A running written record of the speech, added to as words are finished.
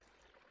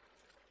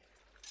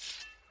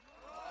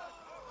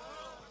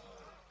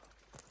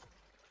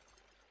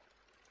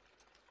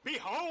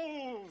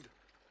Behold!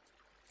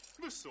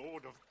 The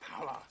sword of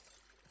power.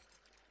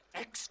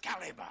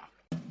 Excalibur.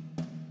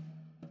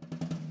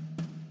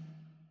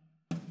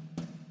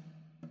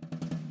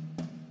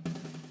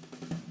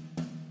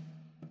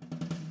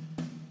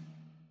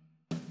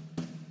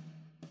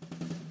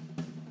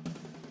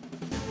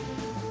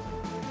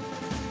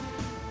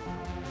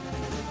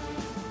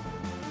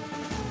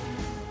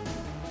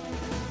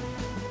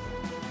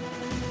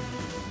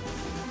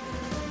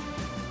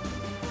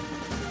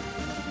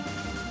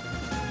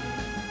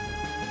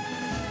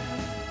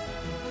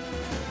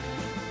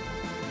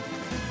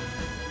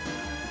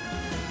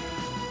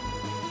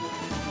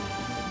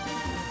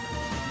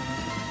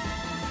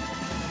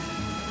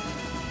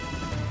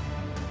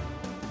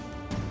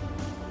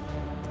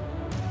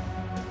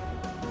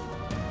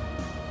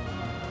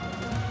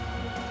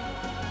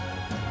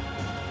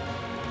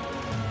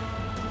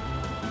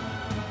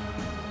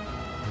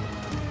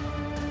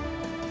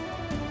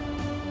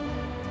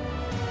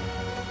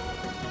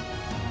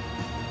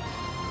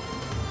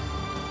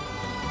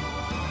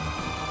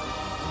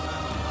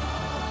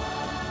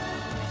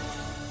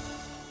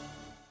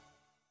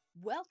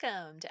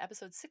 Welcome to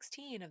episode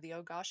 16 of the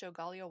Oh Gosh Oh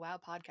Golly Oh Wow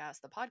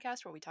podcast, the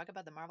podcast where we talk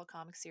about the Marvel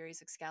Comics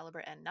series Excalibur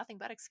and nothing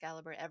but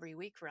Excalibur every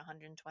week for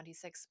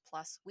 126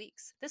 plus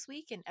weeks. This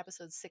week in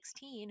episode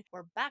 16,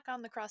 we're back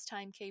on the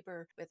cross-time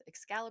caper with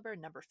Excalibur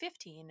number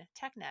 15,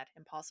 Technet,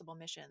 Impossible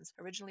Missions,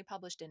 originally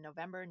published in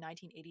November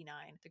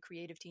 1989. The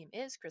creative team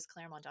is Chris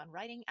Claremont on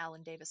writing,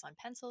 Alan Davis on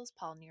pencils,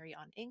 Paul Neary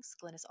on inks,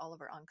 Glynis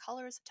Oliver on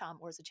colors, Tom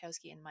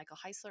Orzechowski and Michael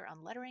Heisler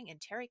on lettering, and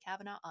Terry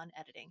Kavanagh on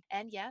editing.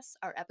 And yes,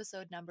 our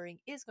episode numbering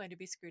is going to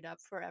be screwed up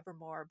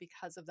forevermore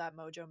because of that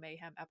Mojo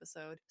Mayhem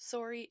episode.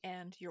 Sorry,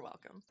 and you're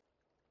welcome.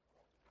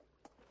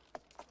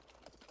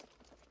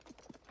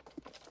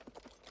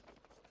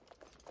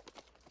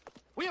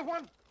 We have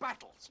won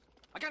battles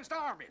against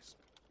armies,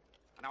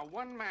 and our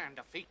one man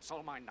defeats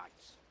all my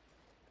knights.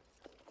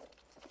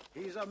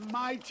 He's a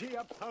mighty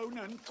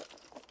opponent.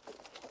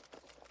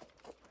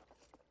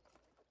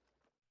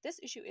 This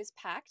issue is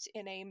packed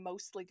in a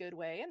mostly good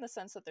way in the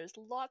sense that there's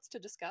lots to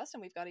discuss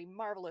and we've got a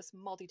marvelous,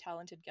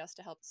 multi-talented guest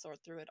to help sort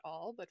through it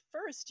all. But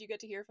first, you get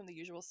to hear from the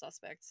usual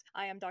suspects.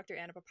 I am Dr.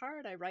 Anna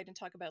Papard. I write and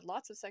talk about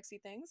lots of sexy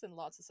things in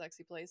lots of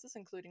sexy places,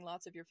 including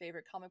lots of your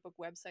favorite comic book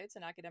websites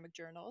and academic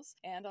journals,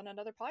 and on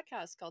another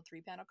podcast called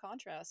Three Panel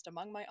Contrast.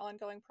 Among my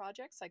ongoing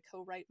projects, I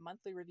co-write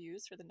monthly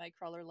reviews for the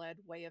Nightcrawler-led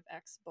Way of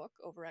X book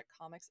over at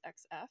Comics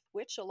XF,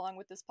 which, along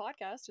with this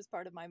podcast, is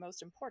part of my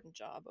most important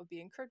job of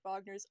being Kurt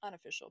Wagner's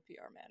unofficial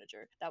PR manager.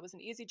 That was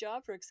an easy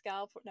job for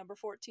Excalibur number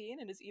 14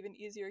 and is even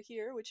easier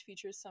here, which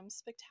features some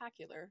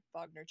spectacular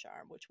Wagner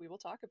charm, which we will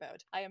talk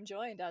about. I am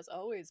joined, as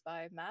always,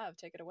 by Mav.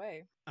 Take it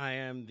away. I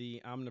am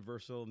the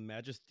Omniversal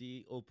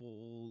Majesty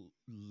Opal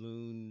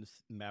Loon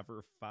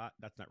Maverfot.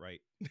 That's not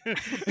right.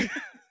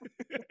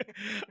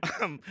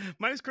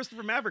 My name is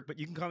Christopher Maverick, but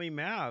you can call me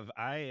Mav.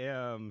 I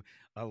am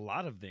a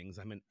lot of things.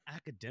 I'm an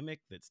academic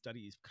that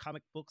studies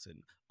comic books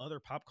and other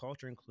pop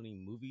culture,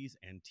 including movies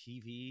and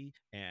TV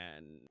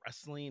and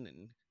wrestling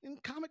and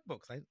comic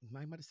books. I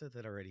might have said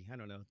that already. I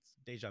don't know. It's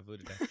deja vu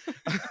today.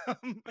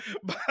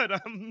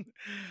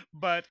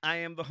 But I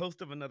am the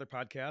host of another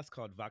podcast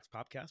called Vox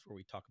Popcast, where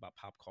we talk about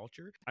pop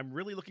culture. I'm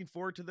really looking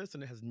forward to this,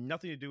 and it has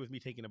nothing to do with me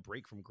taking a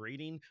break from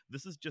grading.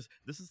 This is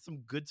some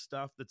good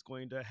stuff that's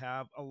going to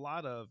have a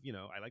lot of,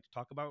 I like to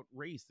talk about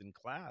race and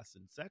class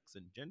and sex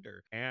and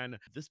gender. And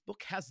this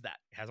book has that.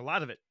 It has a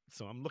lot of it.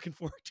 So I'm looking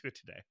forward to it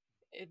today.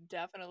 It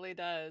definitely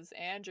does.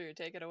 Andrew,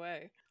 take it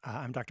away.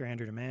 I'm Dr.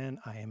 Andrew DeMann.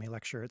 I am a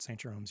lecturer at St.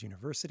 Jerome's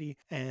University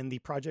and the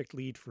project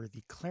lead for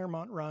the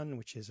Claremont Run,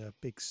 which is a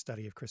big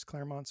study of Chris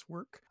Claremont's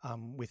work,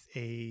 with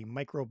a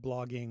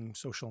microblogging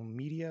social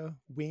media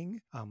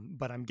wing.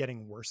 But I'm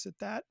getting worse at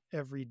that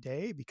every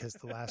day because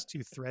the last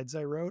two threads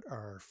I wrote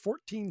are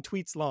 14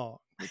 tweets long,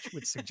 which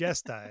would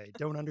suggest I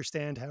don't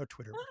understand how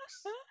Twitter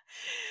works.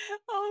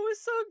 Oh, it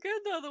was so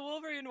good though, the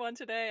Wolverine one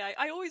today.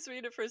 I always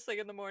read it first thing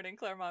in the morning,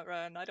 Claremont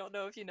Run. I don't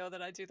know if you know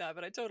that I do that,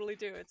 but I totally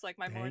do. It's like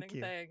my morning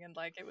thing, and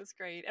like it was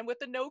great. And with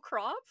the no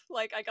crop,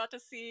 like I got to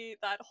see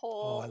that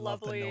whole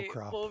lovely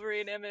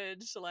Wolverine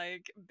image,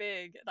 like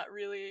big. That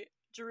really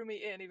drew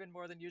me in even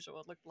more than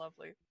usual. It looked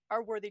lovely.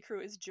 Our worthy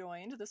crew is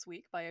joined this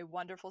week by a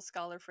wonderful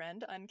scholar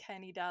friend,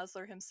 Uncanny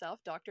Dazzler himself,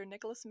 Dr.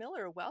 Nicholas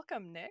Miller.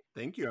 Welcome, Nick.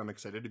 Thank you. I'm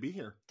excited to be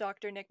here.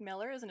 Dr. Nick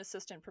Miller is an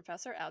assistant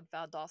professor at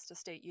Valdosta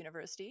State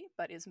University,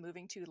 but is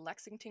moving to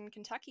Lexington,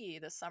 Kentucky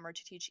this summer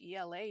to teach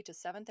ELA to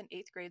 7th and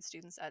 8th grade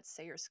students at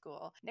Sayre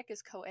School. Nick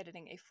is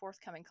co-editing a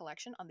forthcoming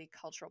collection on the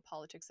cultural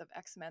politics of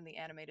X-Men, the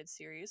animated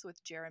series,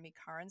 with Jeremy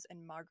Carnes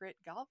and Margaret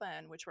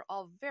Galvan, which we're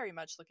all very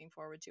much looking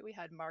forward to. We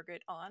had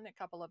Margaret on a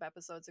couple of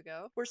episodes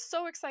ago. We're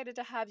so excited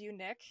to have you,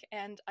 Nick.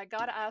 and I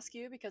gotta ask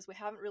you, because we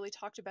haven't really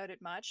talked about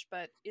it much,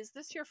 but is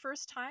this your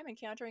first time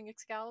encountering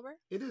Excalibur?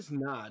 It is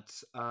not,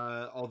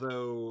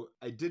 although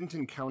I didn't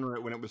encounter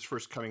it when it was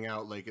first coming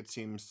out, like it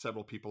seems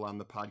several people on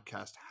the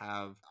podcast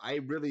have. I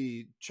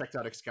really checked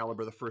out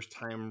Excalibur the first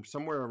time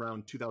somewhere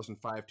around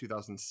 2005,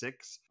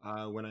 2006,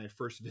 when I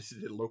first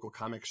visited a local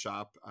comic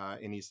shop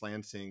in East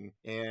Lansing.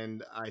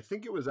 And I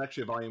think it was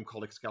actually a volume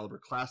called Excalibur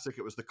Classic.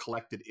 It was the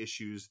collected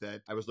issues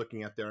that I was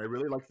looking at there. I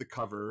really liked the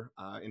cover,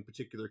 in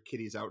particular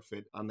Kitty's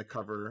outfit on the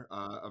cover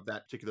of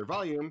that particular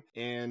volume.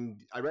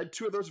 And I read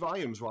 2 of those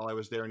volumes while I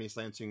was there in East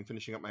Lansing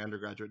finishing up my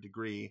undergraduate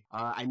degree.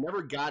 I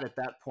never got at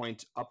that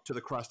point up to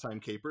the Cross-Time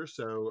Caper,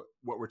 so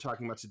what we're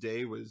talking about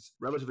today was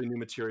relatively new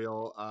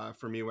material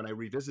for me when I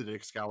revisited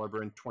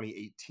Excalibur in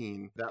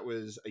 2018. That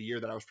was a year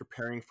that I was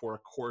preparing for a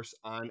course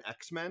on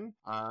X-Men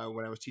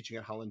when I was teaching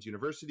at Hollins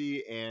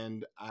University,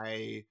 and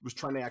I was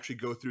trying to actually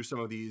go through some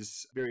of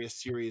these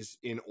various series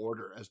in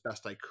order as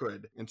best I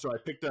could. And so I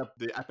picked up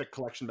the Epic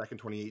Collection back in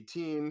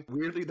 2018.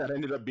 Weirdly, that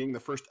ended up being the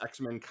first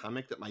X-Men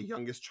comic that my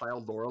youngest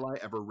child, Lorelai,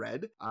 ever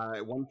read.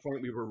 At one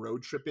point, we were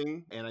road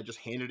tripping, and I just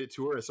handed it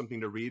to her as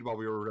something to read while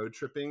we were road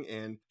tripping,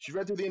 and she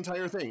read through the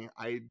entire thing.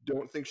 I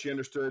don't think she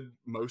understood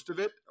most of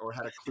it or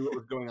had a clue what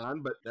was going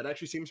on, but that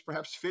actually seems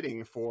perhaps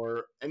fitting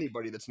for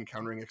anybody that's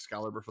encountering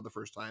Excalibur for the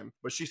first time.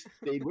 But she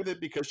stayed with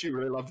it because she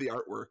really loved the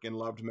artwork and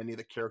loved many of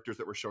the characters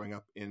that were showing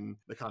up in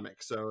the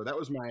comic. So that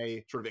was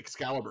my sort of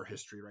Excalibur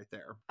history right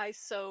there. I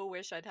so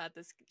wish I'd had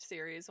this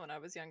series when I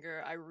was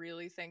younger. I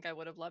really think I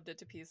would have loved it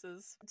to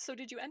pieces. So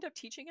did you end up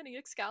teaching any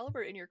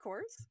Excalibur in your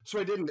course? So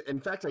I didn't. In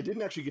fact, I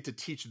didn't actually get to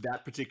teach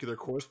that particular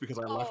course because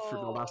I left for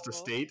Valdosta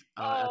State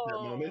at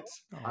that moment.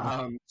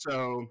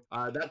 So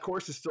that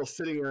course is still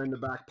sitting there in the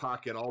back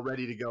pocket, all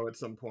ready to go at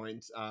some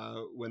point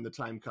when the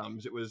time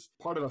comes. It was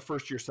part of a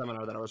first-year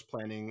seminar that I was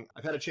planning.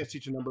 I've had a chance to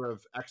teach a number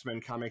of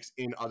X-Men comics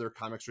in other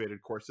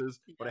comics-related courses,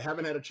 but I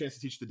haven't had a chance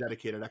to teach the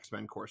dedicated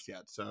X-Men course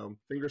yet. So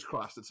fingers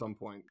crossed at some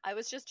point. I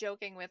was just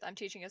joking with, I'm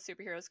teaching a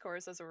superheroes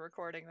course as we're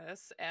recording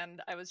this,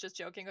 and I was just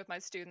joking with my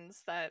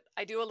students that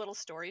I do a little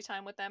story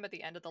time with them at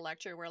the end of the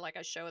lecture where like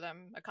I show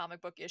them a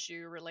comic book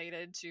issue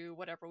related to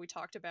whatever we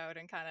talked about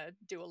and kind of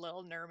do a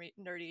little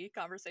nerdy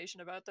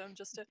conversation about them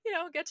just to,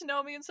 get to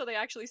know me, and so they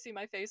actually see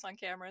my face on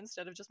camera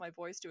instead of just my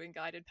voice doing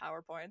guided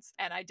PowerPoints.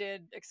 And I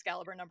did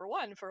Excalibur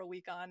 #1 for a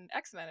week on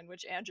X-Men, in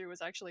which Andrew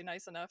was actually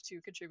nice enough to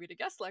contribute a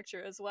guest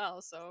lecture as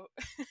well, so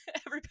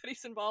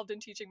everybody's involved in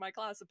teaching my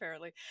class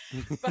apparently.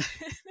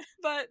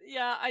 but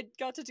yeah, I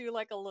got to do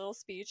like a little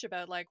speech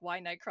about like why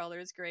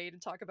Nightcrawler is great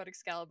and talk about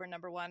Excalibur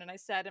 #1, and I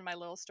said in my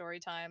little story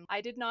time,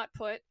 I did not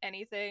put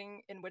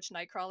anything in which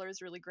Nightcrawler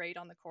is really great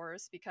on the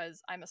course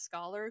because I'm a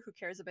scholar who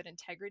cares about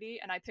integrity,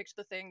 and I picked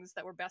the things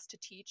that were best to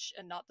teach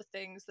and not the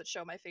things that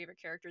show my favorite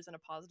characters in a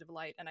positive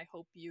light, and I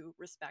hope you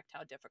respect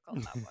how difficult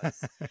that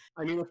was.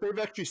 I mean, if they've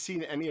actually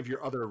seen any of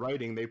your other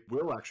writing, they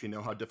will actually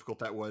know how difficult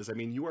that was. I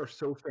mean, you are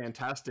so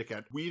fantastic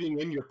at weaving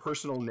in your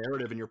personal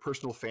narrative and your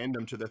personal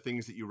fandom to the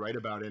things that you write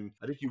about, and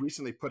I think you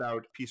recently put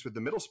out a piece with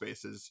the Middle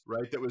Spaces,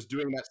 right, that was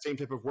doing that same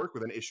type of work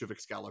with an issue of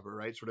Excalibur,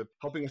 right, sort of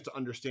helping us to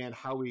understand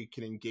how we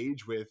can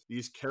engage with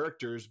these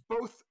characters,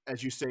 both,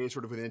 as you say,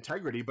 sort of with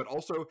integrity, but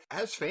also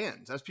as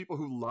fans, as people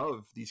who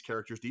love these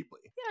characters deeply.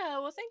 Yeah,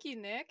 well, thank you,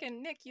 Nick.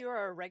 And Nick, you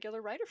are a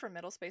regular writer for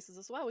Middle Spaces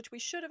as well, which we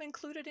should have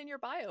included in your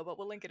bio, but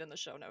we'll link it in the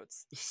show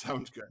notes.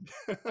 Sounds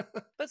good.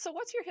 But so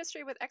what's your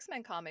history with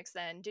X-Men comics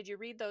then? Did you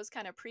read those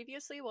kind of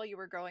previously while you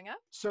were growing up?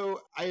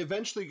 So I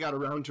eventually got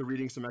around to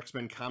reading some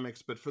X-Men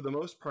comics, but for the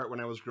most part, when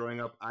I was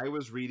growing up, I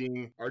was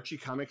reading Archie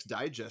Comics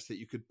Digest that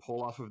you could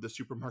pull off of the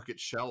supermarket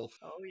shelf.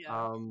 Oh, yeah.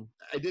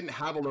 I didn't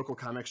have a local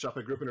comic shop.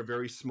 I grew up in a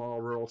very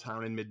small rural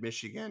town in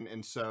mid-Michigan,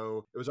 and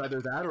so it was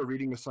either that or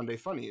reading the Sunday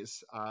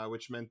Funnies,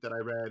 which meant that I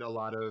read a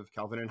lot of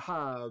Calvin and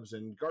Hobbes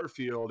and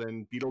Garfield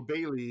and Beetle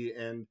Bailey,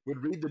 and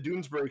would read the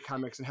Doonesbury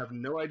comics and have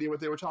no idea what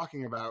they were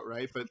talking about,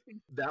 right? But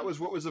that was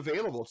what was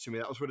available to me.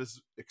 That was what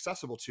is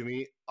accessible to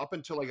me up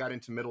until I got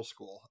into middle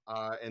school.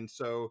 And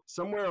so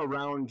somewhere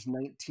around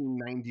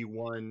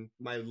 1991,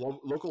 my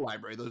local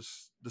library,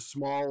 the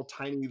small,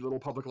 tiny little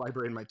public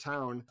library in my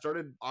town,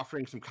 started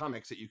offering some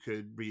comics that you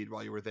could read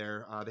while you were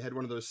there. They had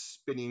one of those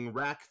spinning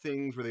rack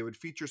things where they would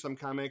feature some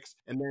comics.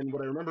 And then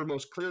what I remember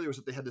most clearly was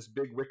that they had this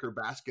big wicker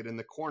basket in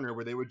the corner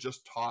where they would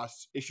just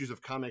toss issues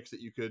of comics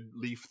that you could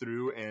leaf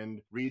through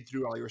and read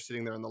through while you were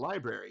sitting there in the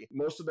library.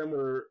 Most of them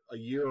were a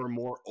year or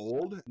more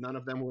old. None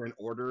of them were in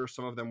order.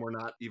 Some of them were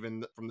not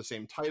even from the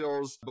same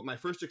titles. But my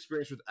first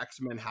experience with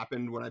X-Men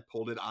happened when I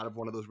pulled it out of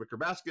one of those wicker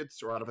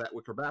baskets or out of that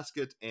wicker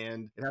basket.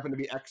 And it happened to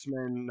be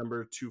X-Men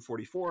number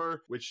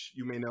 244, which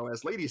you may know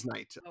as Ladies'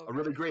 Night, a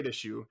really great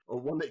issue,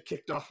 one that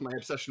kicked off my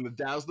obsession with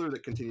Dazzler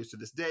that continues to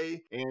this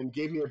day and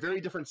gave me a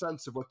very different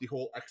sense of what the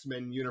whole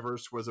X-Men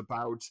universe was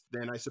about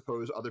than I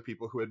suppose other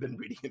people who had been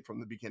reading it from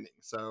the beginning.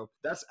 So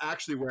that's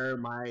actually where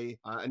my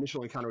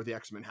initial encounter with the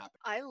X-Men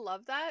happened. I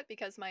love that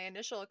because my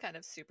initial kind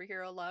of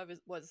superhero love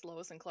was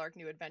Lois and Clark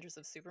New Adventures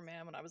of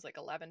Superman when I was like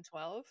 11,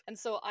 12. And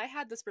so I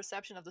had this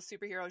perception of the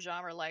superhero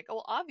genre like,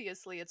 oh,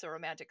 obviously it's a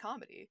romantic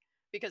comedy.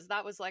 because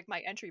that was like my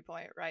entry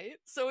point, right?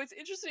 So it's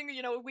interesting,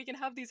 we can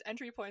have these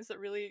entry points that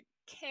really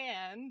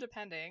can,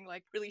 depending,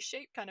 like really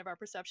shape kind of our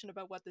perception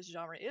about what this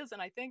genre is.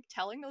 And I think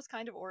telling those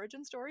kind of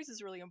origin stories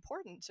is really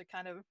important to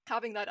kind of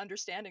having that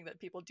understanding that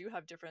people do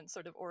have different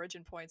sort of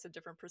origin points and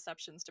different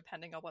perceptions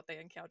depending on what they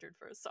encountered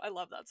first. So I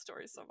love that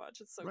story so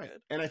much. It's so right.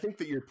 good. And I think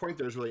that your point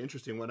there is really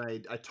interesting. When I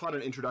taught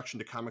an introduction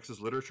to comics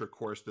as literature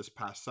course this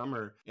past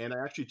summer, and I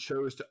actually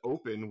chose to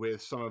open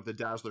with some of the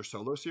Dazzler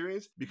solo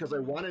series because I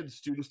wanted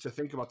students to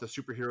think about the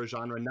superhero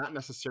genre not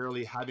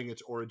necessarily having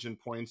its origin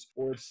points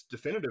or its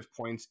definitive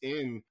points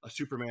in a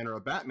Superman or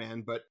a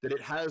Batman, but that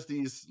it has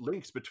these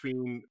links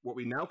between what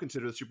we now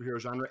consider the superhero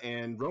genre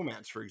and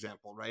romance, for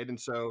example, right? And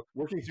so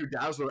working through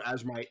Dazzler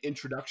as my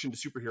introduction to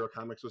superhero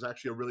comics was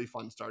actually a really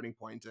fun starting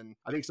point, and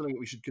I think something that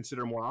we should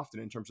consider more often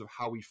in terms of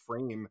how we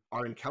frame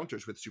our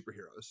encounters with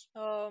superheroes.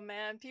 Oh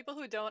man, people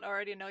who don't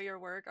already know your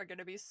work are going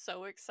to be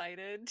so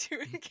excited to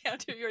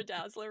encounter your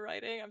Dazzler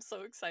writing. I'm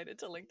so excited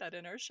to link that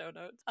in our show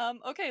notes.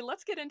 Okay,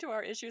 let's get into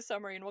our issue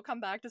summary, and we'll come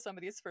back to some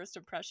of these first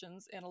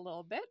impressions in a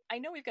little bit. I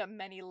know we've got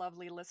many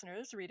lovely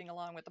listeners reading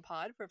along with the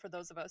pod, but for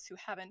those of us who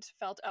haven't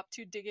felt up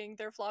to digging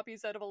their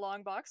floppies out of a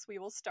long box, we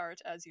will start,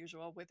 as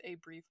usual, with a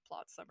brief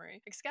plot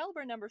summary.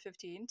 Excalibur number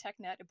 15,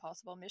 Technet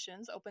Impossible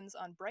Missions, opens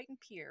on Brighton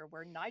Pier,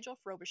 where Nigel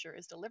Frobisher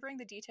is delivering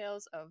the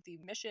details of the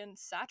mission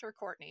Satyr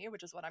Courtney,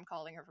 which is what I'm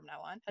calling her from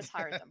now on, has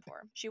hired them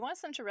for. She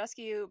wants them to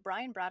rescue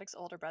Brian Braddock's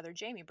older brother,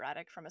 Jamie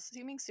Braddock, from a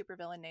seeming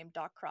supervillain named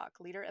Doc Croc,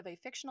 leader of a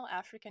fictional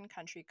African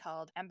country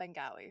called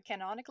Mbangawi,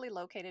 canonically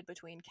located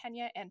between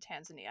Kenya and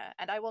Tanzania.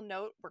 And I will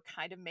note, we're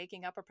kind of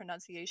making up a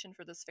pronunciation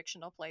for this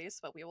fictional place,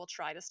 but we will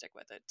try to stick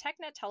with it.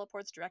 Technet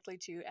teleports directly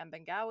to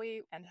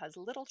Mbangawi and has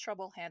little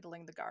trouble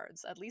handling the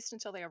guards, at least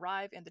until they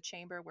arrive in the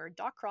chamber where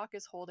Doc Croc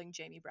is holding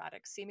Jamie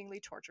Braddock, seemingly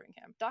torturing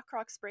him. Doc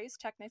Croc sprays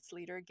Technet's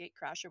leader,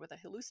 Gatecrasher, with a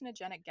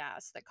hallucinogenic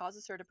gas that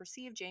causes her to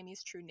perceive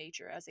Jamie's true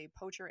nature as a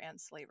poacher and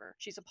slaver.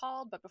 She's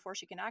appalled, but before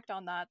she can act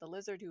on that, the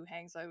lizard who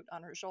hangs out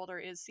on her shoulder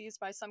is seized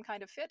by some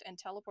kind of fit and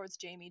teleports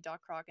Jamie,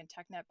 Doc Croc, and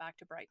Technet back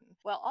to Brighton.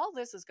 While all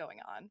this is going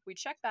on, we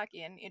check back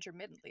in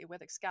intermittently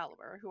with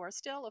Excalibur, who are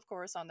still, of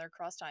course, on their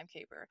cross-time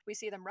caper. We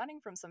see them running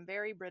from some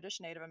very British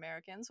Native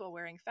Americans while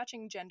wearing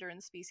fetching gender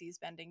and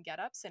species-bending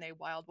get-ups in a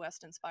Wild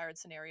West-inspired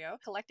scenario,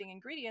 collecting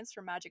ingredients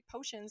for magic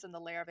potions in the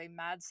lair of a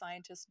mad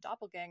scientist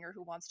doppelganger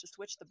who wants to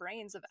switch the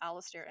brains of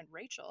Alistair and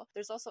Rachel.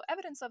 There's also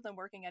evidence of them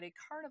working at a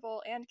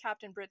carnival and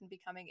Captain Britain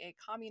becoming a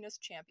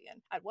communist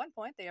champion. At one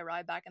point, they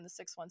arrive back in the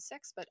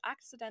 616, but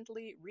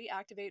accidentally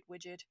reactivate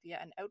Widget via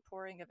an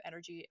outpouring of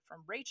energy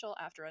from Rachel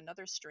after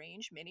another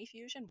strange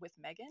mini-fusion with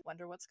Megan.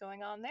 Wonder what's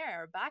going on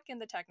there. Back in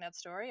the Technet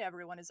story,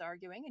 everyone is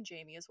arguing and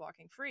Jamie is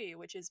walking free,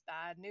 which is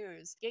bad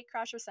news.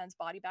 Gatecrasher sends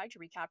Bodybag to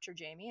recapture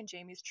Jamie, and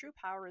Jamie's true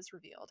power is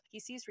revealed. He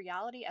sees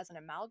reality as an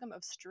amalgam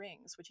of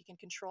strings, which he can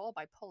control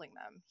by pulling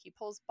them. He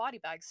pulls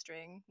Bodybag's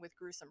string with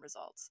gruesome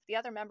results. The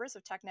other members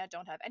of Technet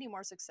don't have any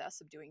more success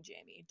subduing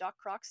Jamie. Doc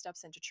Croc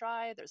steps in to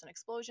try, there's an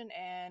explosion,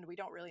 and we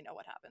don't really know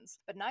what happens.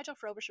 But Nigel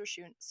Frobisher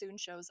soon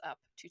shows up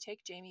to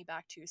take Jamie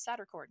back to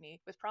Satyr Courtney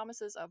with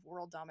promises of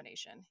world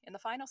domination. In the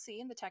final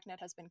scene, the Technet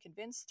has been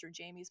convinced through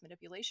Jamie's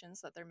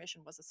manipulations that their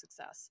mission was a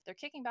success. They're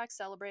kicking back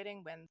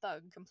celebrating when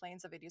Thug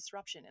complains of a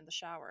disruption in the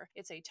shower.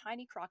 It's a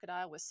tiny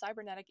crocodile with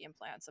cybernetic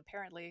implants,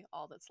 apparently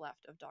all that's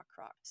left of Doc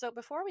Croc. So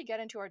before we get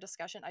into our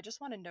discussion, I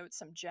just want to note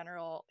some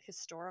general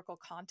historical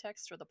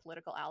context for the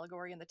political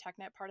allegory in the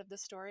Technet part of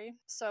this story.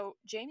 So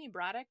Jamie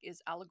Braddock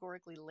is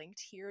allegorically linked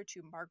here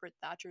to Margaret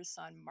Thatcher's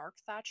son, Mark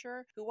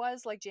Thatcher, who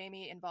was, like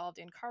Jamie, involved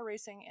in car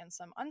racing and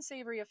some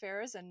unsavory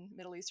affairs in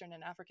Middle Eastern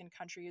and African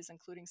countries,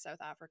 including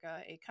South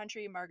Africa, a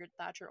country Margaret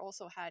Thatcher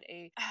also had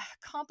a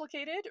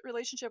complicated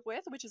relationship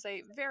with, which is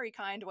a very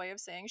kind way of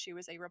saying she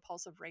was a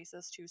repulsive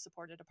racist who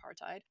supported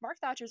apartheid. Mark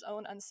Thatcher's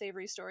own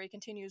unsavory story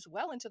continues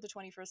well into the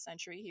 21st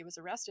century. He was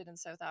arrested in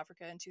South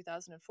Africa in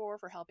 2004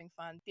 for helping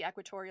fund the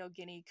Equatorial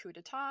Guinea coup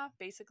d'etat.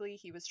 Basically,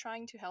 he was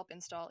trying to help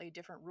install a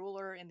different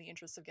ruler in the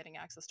interest of getting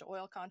access to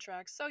oil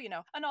contracts. So,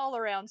 an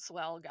all-around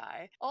swell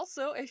guy.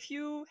 Also, a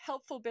few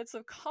helpful bits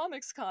of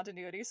comics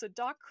continuity. So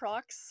Doc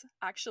Croc's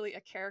actually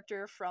a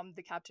character from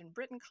the Captain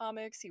Britain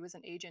comics. He was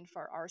an agent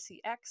for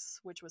RCX,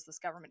 which was this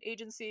government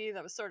agency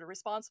that was sort of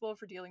responsible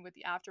for dealing with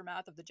the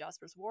aftermath of the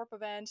Jasper's Warp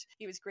event.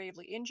 He was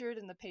gravely injured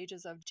in the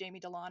pages of Jamie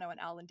Delano and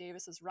Alan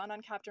Davis's run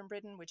on Captain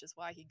Britain, which is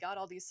why he got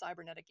all these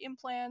cybernetic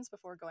implants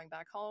before going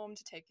back home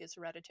to take his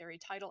hereditary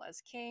title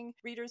as king.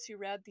 Readers who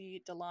read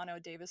the Delano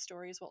Davis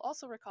stories will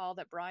also recall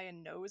that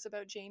Brian knows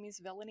about Jamie's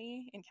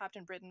villainy. In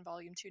Captain Britain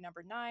Volume 2,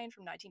 Number 9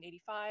 from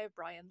 1985,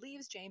 Brian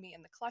leaves Jamie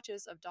in the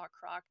clutches of Doc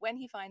Croc when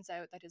he finds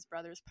out that his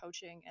brother's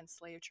poaching and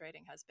slave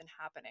trading has been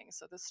happening.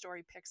 So this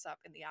story picks up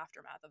in in the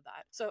aftermath of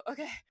that. So,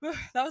 okay,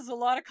 that was a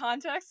lot of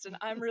context, and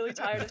I'm really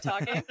tired of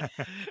talking.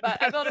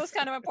 But I felt it was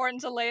kind of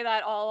important to lay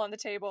that all on the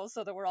table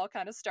so that we're all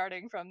kind of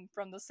starting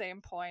from the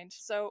same point.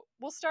 So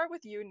we'll start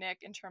with you, Nick,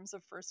 in terms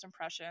of first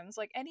impressions.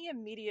 Like, any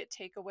immediate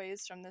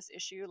takeaways from this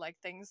issue, like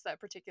things that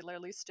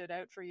particularly stood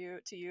out for you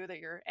that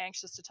you're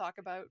anxious to talk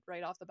about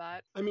right off the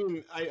bat? I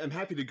mean, I'm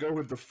happy to go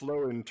with the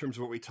flow in terms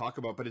of what we talk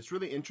about, but it's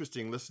really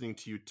interesting listening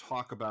to you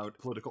talk about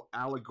political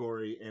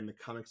allegory and the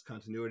comics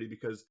continuity,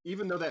 because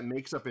even though that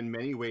makes up in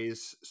many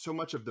ways so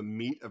much of the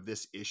meat of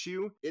this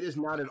issue, it is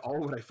not at all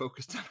what I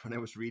focused on when I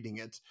was reading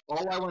it.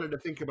 All I wanted to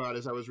think about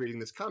as I was reading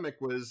this comic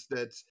was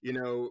that, you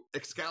know,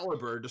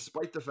 Excalibur,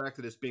 despite the fact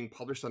that it's being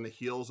published on the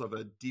heels of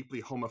a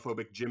deeply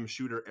homophobic Jim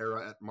Shooter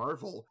era at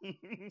Marvel,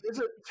 is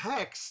a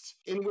text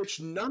in which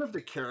none of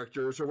the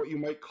characters are what you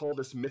might call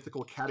this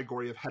mythical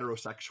category of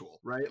heterosexual,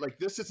 right? Like,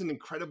 this is an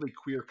incredibly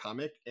queer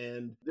comic,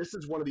 and this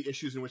is one of the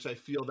issues in which I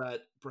feel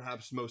that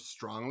perhaps most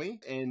strongly.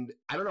 And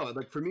I don't know,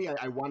 like, for me,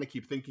 I want to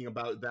keep thinking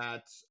about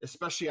that,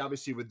 especially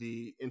obviously with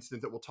the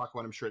incident that we'll talk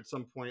about, I'm sure, at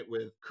some point,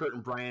 with Kurt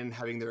and Brian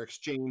having their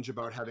exchange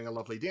about having a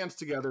lovely dance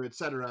together,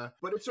 etc.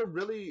 But it's a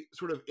really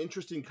sort of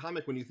interesting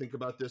comic when you think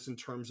about this in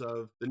terms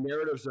of the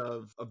narratives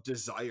of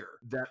desire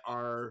that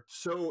are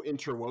so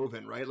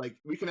interwoven, right? Like,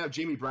 we can have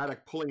Jamie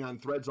Braddock pulling on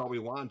threads all we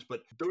want,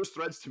 but those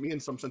threads to me in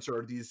some sense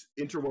are these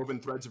interwoven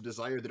threads of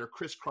desire that are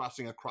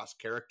crisscrossing across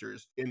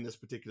characters in this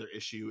particular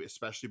issue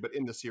especially, but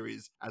in the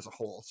series as a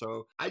whole.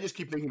 So I just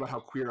keep thinking about how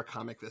queer a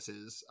comic this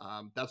is.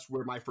 That's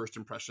where my first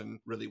impression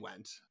really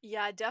went.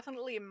 Yeah,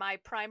 definitely my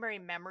primary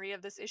memory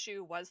of this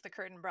issue was the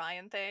Kurt and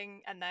Brian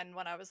thing, and then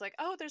when I was like,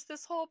 oh, there's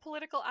this whole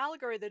political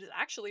allegory that is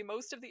actually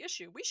most of the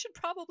issue, we should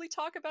probably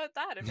talk about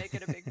that and make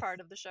it a big part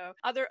of the show.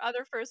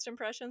 Other first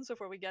impressions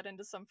before we get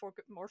into some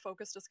more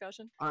focused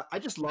discussion? I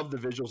just love the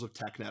visuals of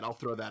Technet. I'll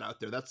throw that out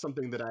there. That's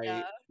something that I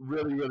Yeah.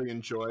 really, really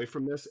enjoy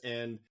from this.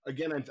 And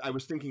again, I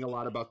was thinking a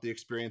lot about the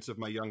experience of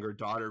my younger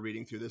daughter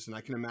reading through this, and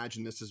I can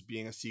imagine this as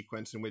being a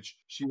sequence in which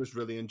she was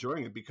really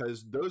enjoying it,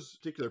 because those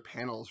particular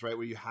panels, right,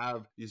 where you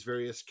have these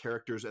various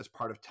characters as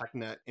part of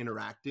Technet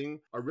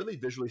interacting are really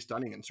visually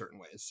stunning in certain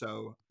ways.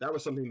 So that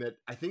was something that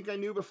I think I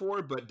knew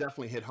before, but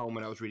definitely hit home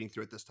when I was reading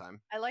through it this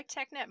time. I like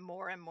Technet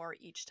more and more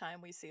each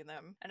time we see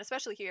them, and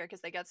especially here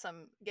because they get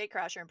some,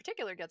 Gatecrasher in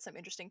particular gets some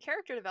interesting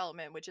character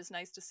development, which is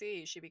nice to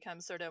see. She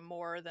becomes sort of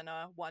more than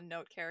a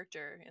one-note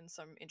character in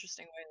some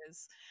interesting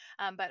ways.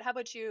 But how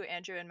about you,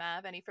 Andrew and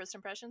Mav? Any first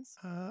impressions?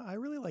 I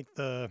really like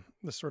the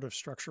sort of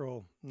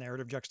structural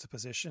narrative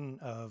juxtaposition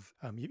of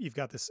you've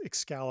got this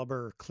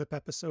Excalibur clip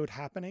episode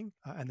happening,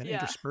 and then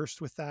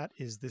interspersed with that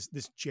is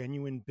this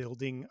genuine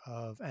building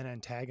of an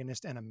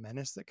antagonist and a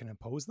menace that can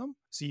impose them.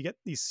 So you get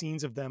these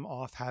scenes of them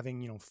off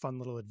having, you know, fun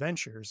little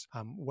adventures,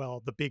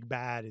 while the big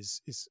bad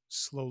is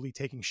slowly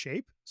taking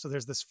shape. So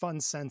there's this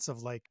fun sense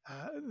of like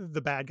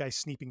the bad guy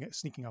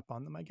sneaking up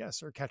on them, I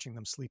guess, or catching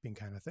them sleeping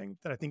kind of thing,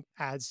 that I think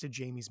adds to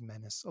Jamie's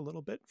menace a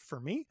little bit for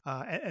me,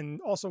 and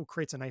also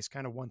creates a nice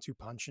kind of 1-2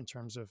 punch in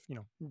terms of, you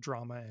know,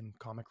 drama and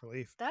comic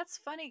relief. That's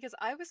funny because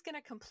I was going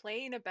to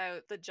complain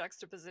about the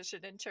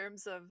juxtaposition in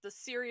terms of the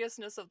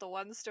seriousness of the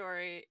one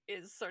story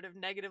is sort of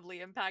negatively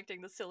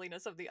impacting the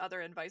silliness of the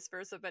other and vice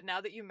versa. But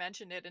now that you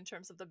mentioned it in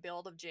terms of the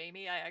build of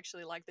Jamie, I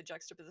actually like the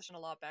juxtaposition a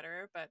lot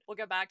better. But we'll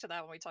get back to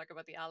that when we talk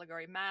about the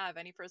allegory. Mav,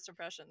 any first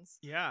impressions?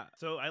 Yeah,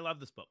 so I love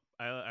this book.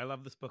 I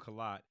love this book a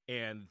lot,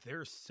 and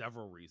there's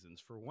several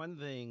reasons. For one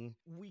thing,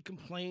 we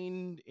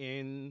complained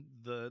in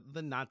the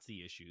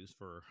Nazi issues,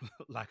 for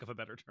lack of a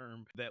better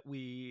term, that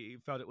we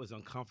felt it was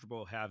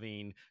uncomfortable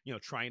having, you know,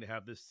 trying to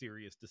have this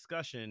serious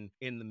discussion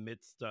in the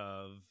midst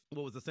of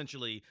what was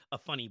essentially a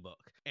funny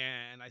book.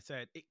 And I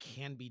said, it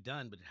can be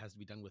done, but it has to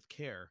be done with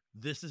care.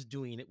 This is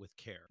doing it with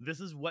care. This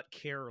is what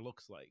care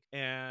looks like.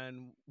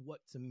 And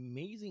what's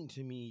amazing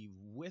to me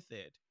with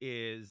it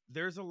is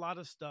there's a lot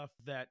of stuff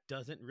that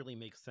doesn't really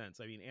make sense.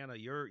 I mean, Anna,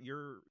 your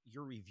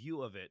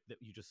review of it that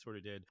you just sort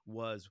of did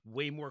was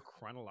way more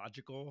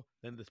chronological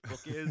than this book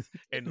is,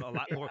 and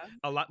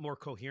a lot more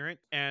coherent.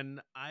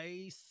 And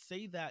I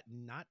say that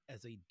not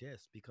as a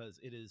diss, because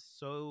it is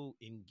so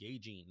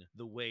engaging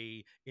the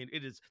way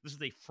it is. This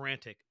is a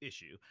frantic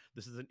issue.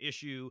 This is an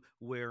issue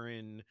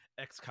wherein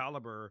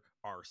Excalibur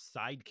are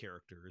side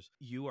characters.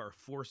 You are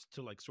forced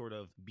to like sort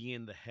of be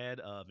in the head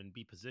of and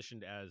be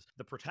positioned as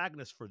the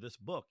protagonist for this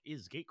book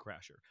is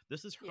Gatecrasher.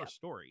 This is her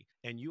story,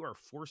 and you are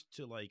forced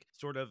to like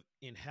sort of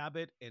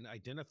inhabit and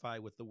identify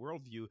with the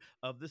worldview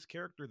of this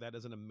character that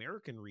as an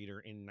American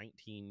reader in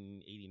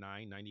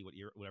 1989, 90,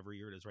 whatever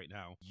year it is right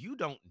now, you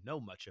don't know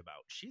much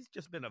about. She's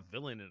just been a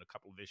villain in a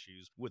couple of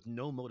issues with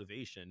no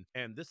motivation,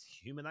 and this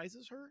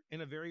humanizes her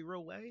in a very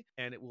real way,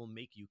 and it will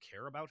make you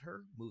care about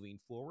her moving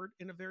forward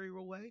in a very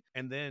real way.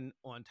 And then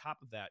on top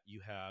of that,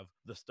 you have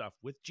the stuff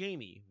with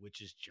Jamie,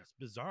 which is just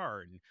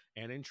bizarre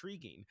and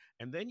intriguing.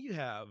 And then you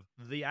have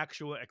the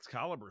actual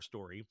Excalibur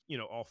story,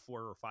 all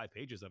 4 or 5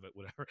 pages of it,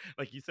 whatever.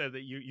 Like you said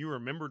that you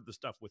remembered the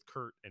stuff with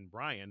Kurt and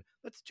Brian.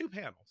 That's 2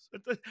 panels.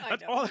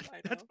 That's all.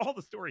 I That's know. all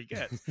the story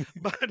gets.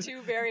 But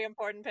 2 very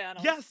important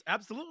panels. yes,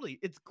 absolutely,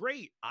 it's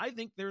great. I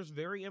think there's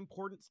very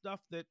important stuff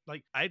that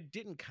like I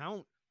didn't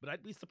count. But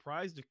I'd be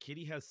surprised if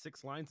Kitty has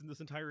 6 lines in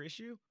this entire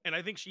issue. And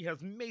I think she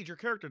has major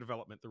character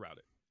development throughout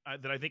it.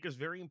 That I think is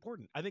very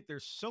important. I think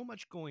there's so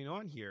much going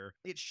on here.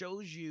 It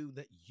shows you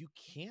that you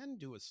can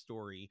do a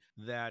story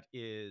that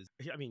is,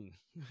 I mean,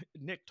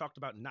 Nick talked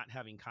about not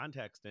having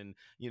context and,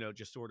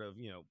 just sort of,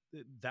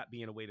 that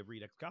being a way to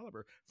read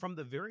Excalibur. From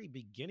the very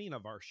beginning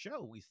of our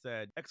show, we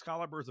said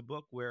Excalibur is a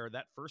book where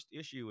that first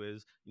issue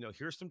is,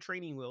 here's some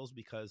training wheels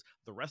because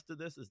the rest of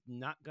this is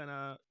not going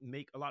to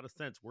make a lot of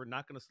sense. We're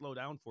not going to slow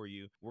down for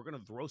you. We're going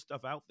to throw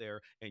stuff out there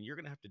and you're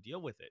going to have to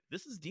deal with it.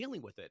 This is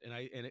dealing with it.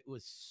 And it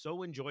was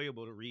so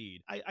enjoyable to read.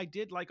 I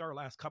did like our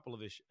last couple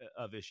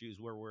of issues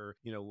where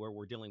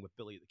we're dealing with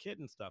Billy the Kid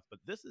and stuff, but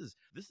this is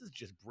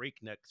just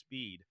breakneck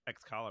speed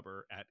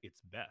Excalibur at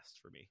its best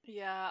for me.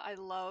 Yeah, I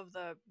love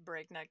the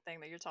breakneck thing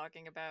that you're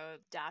talking about,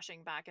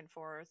 dashing back and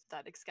forth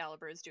that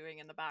Excalibur is doing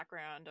in the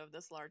background of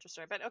this larger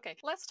story. But okay,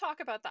 let's talk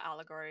about the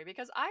allegory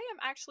because I am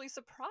actually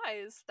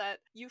surprised that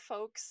you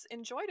folks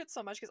enjoyed it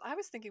so much because I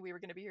was thinking we were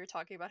going to be here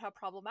talking about how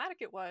problematic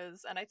it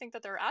was, and I think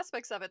that there are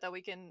aspects of it that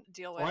we can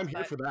deal with. I'm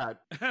here for that.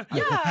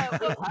 Yeah,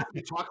 well, I'm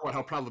happy to talk about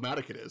how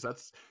problematic it is.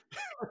 That's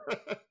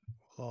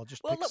Well,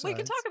 just well, pick look, we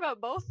can sides. talk about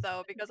both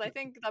though, because I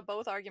think that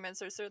both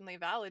arguments are certainly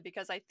valid.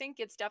 Because I think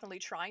it's definitely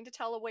trying to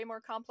tell a way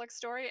more complex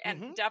story,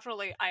 and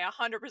definitely, I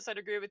 100%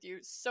 agree with you.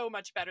 So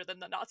much better than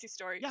the Nazi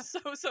story. Yeah.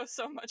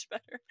 So much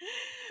better.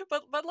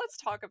 But let's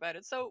talk about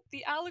it. So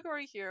the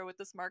allegory here with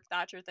this Mark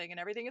Thatcher thing and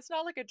everything, it's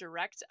not like a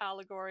direct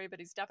allegory, but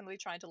he's definitely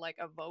trying to like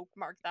evoke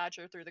Mark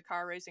Thatcher through the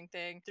car racing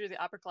thing, through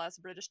the upper class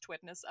British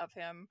twitness of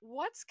him.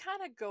 What's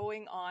kind of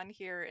going on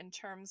here in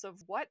terms of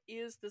what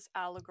is this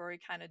allegory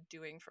kind of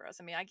doing for us?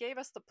 I mean, I gave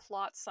us the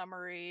plot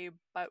summary,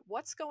 but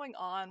what's going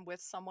on with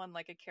someone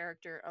like a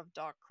character of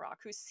Doc Croc,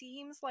 who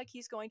seems like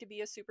he's going to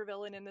be a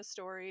supervillain in this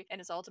story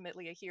and is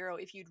ultimately a hero?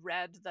 If you'd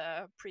read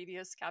the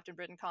previous Captain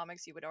Britain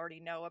comics, you would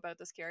already know about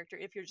this character.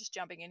 If you're just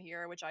jumping in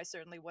here, which I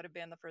certainly would have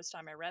been the first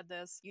time I read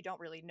this, you don't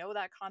really know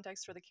that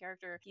context for the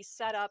character. He's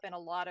set up in a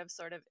lot of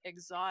sort of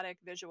exotic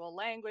visual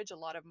language, a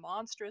lot of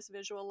monstrous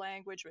visual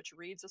language, which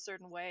reads a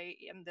certain way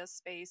in this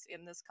space,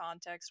 in this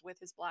context, with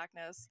his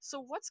blackness. So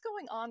what's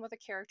going on with a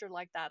character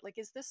like that? Like,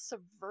 is this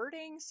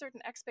subverting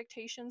certain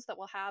expectations that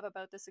we'll have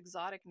about this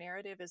exotic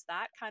narrative? Is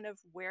that kind of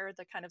where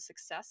the kind of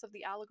success of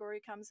the allegory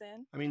comes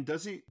in? I mean,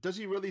 does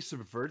he really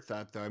subvert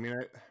that though? I mean,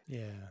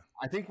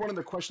 I think one of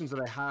the questions that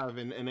I have,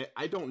 and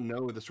I don't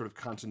know the sort of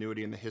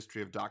continuity in the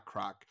history of Doc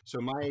Croc. So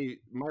my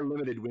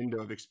limited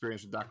window of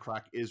experience with Doc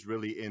Croc is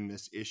really in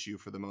this issue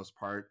for the most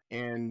part.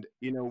 And,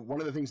 one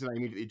of the things that I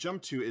immediately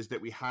jump to is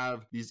that we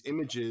have these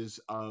images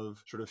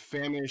of sort of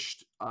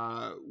famished,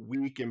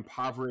 weak,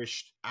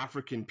 impoverished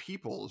African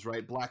peoples,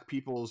 right? Black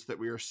peoples that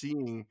we are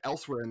seeing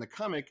elsewhere in the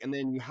comic. And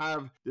then you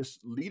have this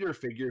leader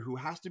figure who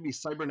has to be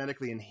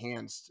cybernetically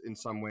enhanced in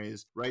some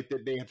ways, right?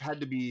 That they have had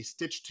to be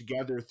stitched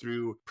together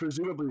through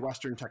presumably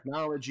Western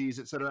technologies,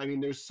 et cetera. I mean,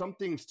 there's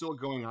something still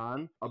going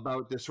on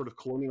about this sort of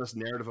colonialist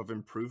narrative of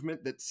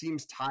improvement that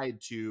seems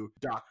tied to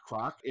Doc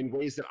Croc in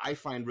ways that I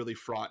find really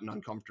fraught and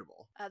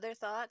uncomfortable. Other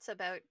thoughts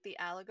about the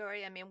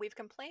allegory? I mean, we've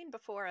complained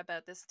before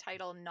about this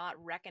title not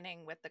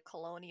reckoning with the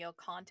colonial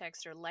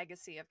context or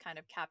legacy of kind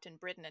of Captain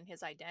Britain and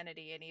his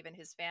identity and even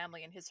his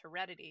family and his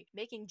heredity.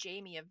 Making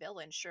Jamie a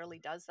villain surely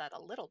does that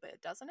a little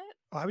bit, doesn't it?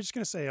 I was just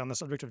going to say on the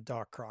subject of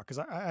Doc Croc, because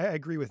I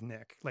agree with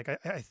Nick. Like,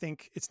 I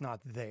think it's not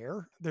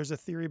there. There's a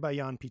theory by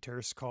Jan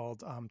Peters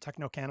called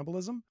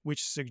techno-cannibalism,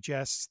 which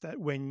suggests that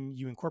when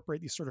you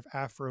incorporate these sort of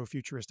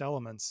Afro-futurist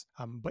elements,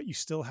 but you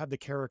still have the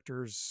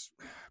characters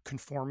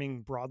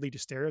conforming broadly to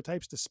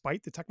stereotypes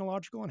despite the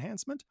technological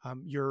enhancement,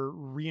 you're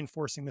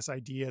reinforcing this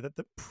idea that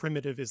the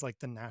primitive is like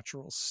the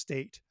natural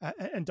state.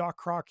 And Doc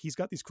Croc, he's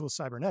got these cool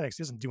cybernetics.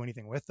 He doesn't do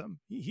anything with them.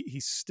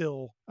 He's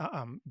still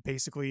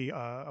basically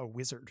a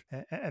wizard,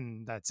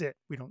 and that's it.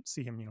 We don't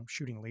see him,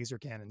 shooting laser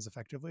cannons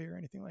effectively or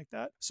anything like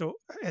that. So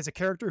as a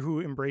character who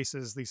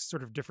embraces these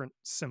sort of different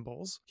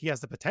symbols, he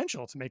has the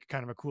potential to make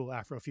kind of a cool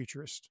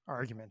Afrofuturist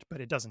argument,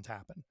 but it doesn't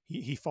happen.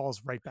 He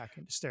falls right back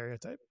into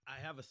stereotype.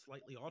 I have a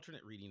slightly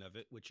alternate reading of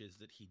it, which is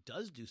that he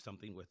does do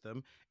something with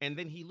them, and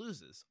then he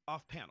loses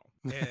off panel.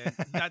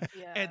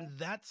 And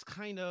that's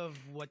kind of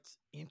what's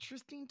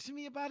interesting to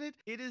me about it.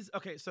 It is,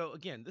 okay, so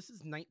again, this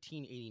is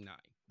 1989.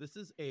 This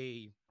is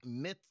a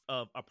myth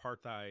of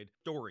apartheid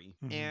story,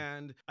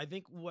 and I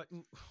think what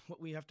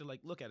we have to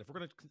look at, if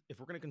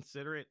we're gonna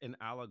consider it an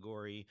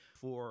allegory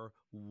for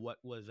what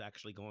was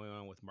actually going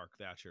on with Mark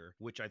Thatcher,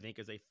 which I think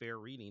is a fair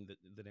reading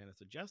that Anna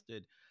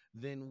suggested,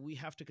 then we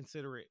have to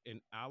consider it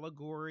an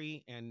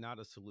allegory and not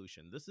a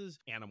solution. This is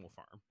Animal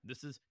Farm.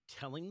 This is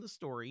telling the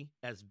story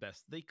as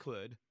best they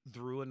could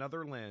through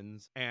another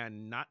lens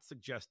and not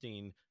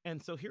suggesting,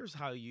 and so here's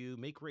how you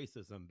make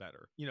racism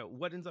better.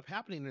 What ends up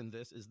happening in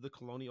this is the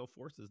colonial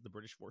forces, the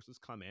British forces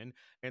come in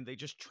and they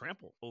just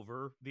trample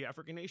over the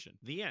African nation.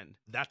 The end.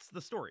 That's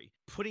the story.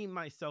 Putting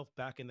myself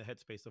back in the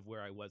headspace of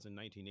where I was in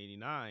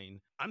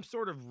 1989, I'm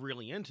sort of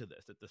really into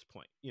this at this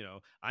point.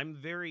 I'm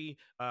very,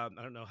 I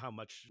don't know how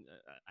much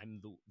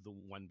I'm the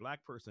one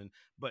Black person,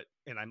 but,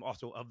 and I'm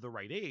also of the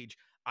right age.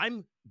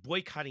 I'm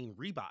boycotting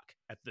Reebok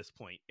at this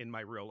point in my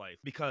real life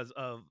because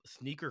of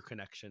sneaker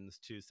connections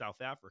to South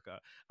Africa.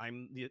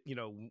 I'm,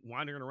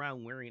 wandering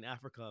around wearing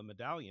Africa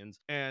medallions.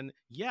 And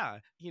yeah,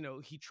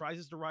 he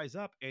tries to rise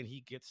up and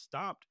he gets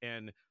stopped.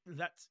 And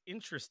that's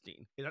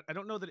interesting. I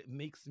don't know that it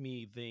makes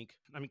me think,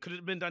 I mean, could it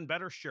have been done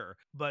better? Sure.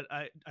 But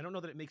I don't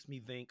know that it makes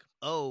me think,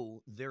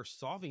 oh, they're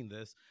solving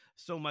this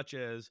so much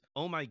as,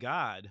 oh my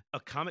God, a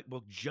comic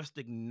book just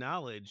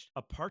acknowledged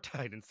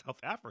apartheid in South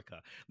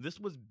Africa. This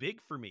was big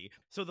for me.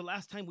 So the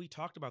last time we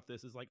talked about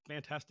this is like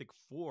Fantastic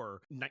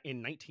Four in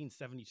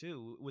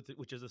 1972,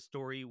 which is a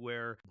story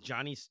where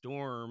Johnny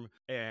Storm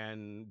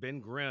and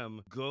Ben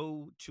Grimm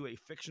go to a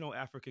fictional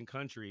African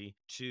country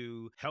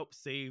to help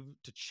save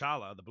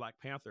T'Challa, the Black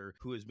Panther,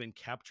 who has been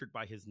captured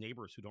by his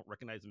neighbors who don't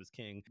recognize him as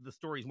king. The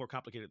story is more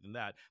complicated than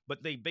that,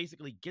 but they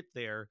basically get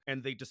there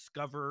and they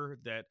discover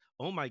that,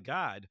 oh my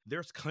God,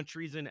 there's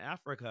countries in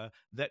Africa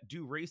that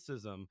do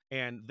racism,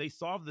 and they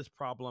solve this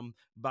problem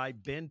by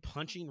Ben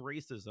punching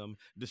racism,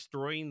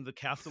 destroying the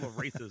castle of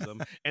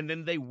racism, and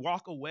then they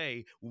walk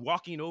away,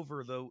 walking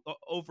over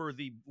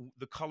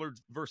the colored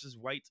versus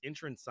whites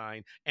entrance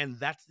sign, and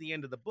that's the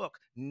end of the book,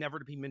 never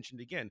to be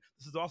mentioned again.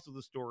 This is also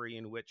the story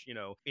in which,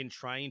 in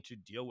trying to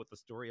deal with the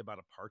story about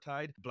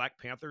apartheid, Black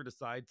Panther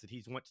decides that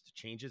he wants to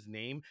change his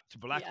name to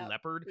Black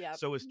Leopard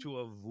so as to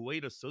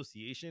avoid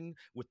association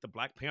with the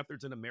Black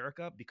Panthers in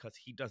America because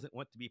he doesn't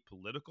want to be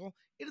political.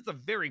 It is a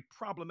very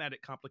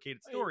problematic,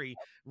 complicated story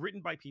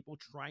written by people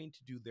trying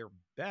to do their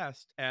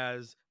best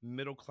as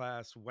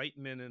middle-class white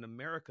men in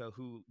America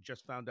who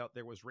just found out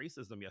there was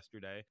racism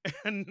yesterday,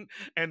 and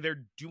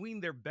they're doing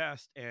their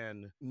best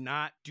and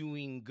not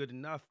doing good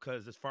enough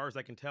because, as far as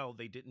I can tell,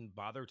 they didn't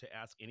bother to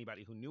ask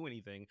anybody who knew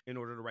anything in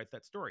order to write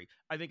that story.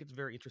 I think it's a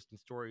very interesting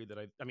story that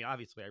I mean,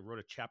 obviously I wrote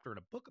a chapter in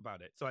a book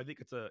about it, so I think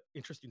it's an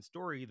interesting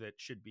story that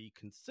should be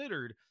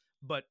considered.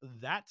 But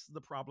that's the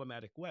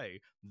problematic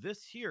way.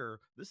 This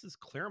is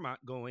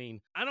Claremont going,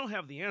 I don't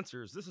have the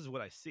answers. This is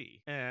what I see.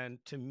 And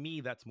to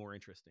me, that's more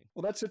interesting.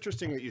 Well, that's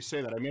interesting that you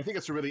say that. I mean, I think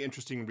it's a really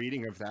interesting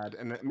reading of that.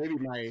 And maybe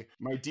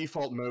my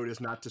default mode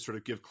is not to sort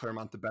of give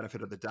Claremont the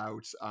benefit of the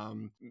doubt.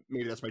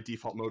 Maybe that's my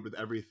default mode with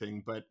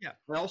everything. But yeah.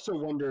 I also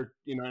wonder,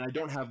 and I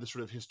don't have the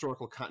sort of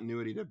historical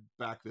continuity to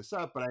back this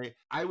up, but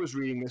I was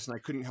reading this and I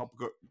couldn't help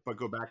but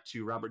go back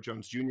to Robert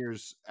Jones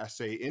Jr.'s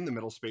essay in the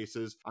Middle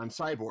Spaces on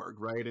Cyborg,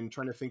 right? And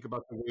trying to think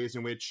about the ways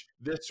in which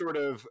this sort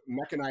of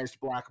mechanized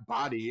Black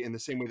body, in the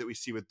same way that we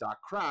see with Doc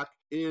Croc,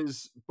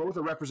 is both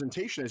a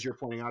representation, as you're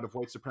pointing out, of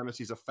white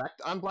supremacy's effect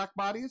on Black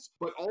bodies,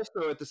 but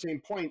also at the same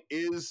point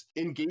is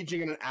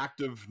engaging in an act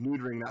of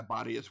neutering that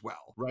body as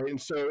well, right? And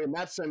so in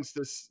that sense,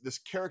 this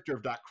character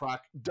of Doc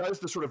Croc does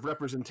the sort of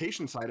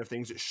representation side of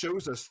things. It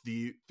shows us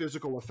the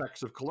physical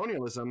effects of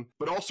colonialism,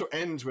 but also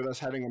ends with us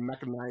having a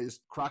mechanized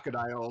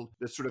crocodile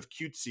that's sort of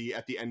cutesy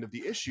at the end of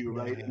the issue,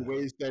 right? In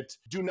ways that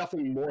do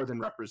nothing more than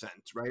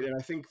represent, right? And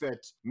I think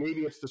that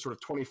maybe it's the sort of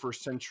 21st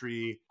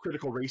century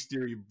critical race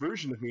theory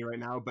version of me right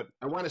now, but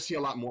I want to see a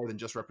lot more than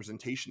just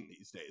representation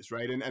these days,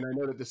 right? And I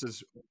know that this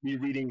is me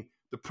reading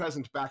the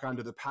present back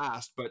onto the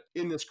past, but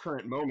in this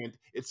current moment,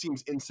 it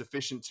seems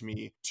insufficient to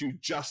me to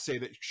just say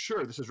that,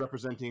 sure, this is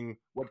representing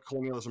what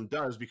colonialism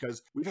does,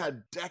 because we've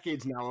had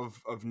decades now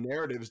of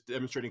narratives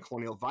demonstrating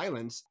colonial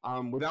violence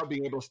without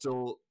being able to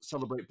still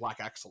celebrate Black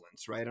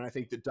excellence, right? And I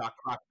think that Doc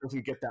Croc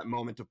doesn't get that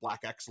moment of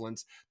Black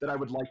excellence that I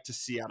would like to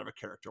see out of a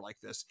character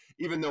like this,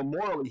 even though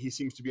morally he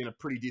seems to be in a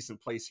pretty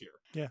decent place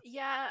here.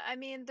 Yeah, I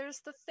mean, there's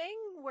the thing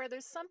where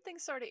there's something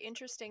sort of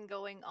interesting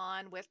going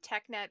on with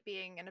Technet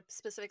being, and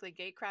specifically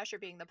Gatecrasher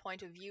being the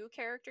point of view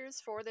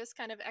characters for this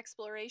kind of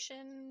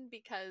exploration,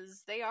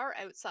 because they are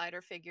outsider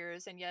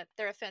figures, and yet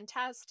they're a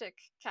fantastic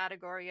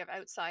category of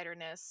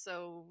outsiderness.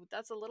 So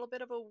that's a little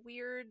bit of a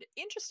weird,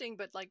 interesting,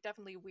 but like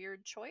definitely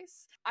weird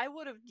choice. I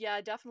would have,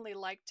 definitely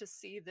liked to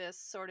see this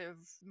sort of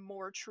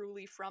more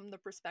truly from the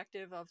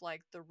perspective of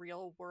like the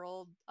real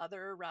world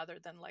other rather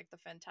than like the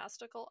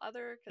fantastical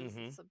other, because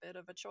it's a bit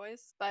of a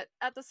choice. But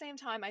at the same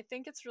time, I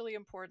think it's really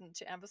important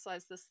to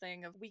emphasize this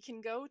thing of we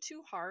can go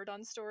too hard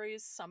on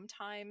stories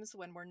sometimes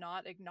when we're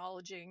not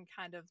acknowledging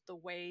kind of the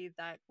way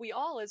that we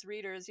all as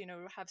readers,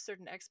 have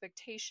certain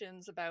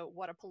expectations about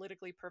what a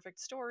politically perfect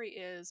story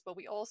is, but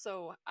we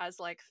also, as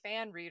like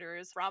fan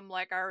readers from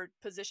like our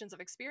positions of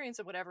experience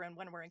and whatever, and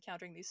when we're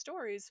encountering these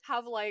stories,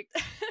 have like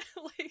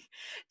like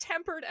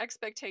tempered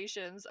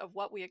expectations of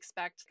what we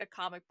expect a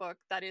comic book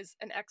that is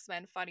an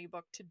X-Men funny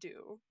book to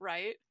do,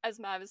 right? As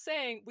Mav is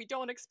saying, we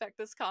don't expect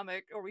this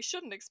comic, or we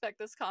shouldn't expect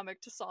this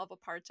comic to solve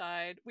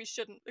apartheid. We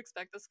shouldn't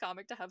expect this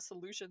comic to have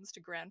solutions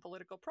to grand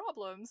political problems.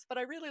 problems. But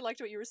I really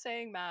liked what you were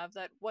saying, Mav,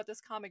 that what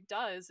this comic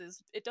does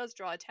is it does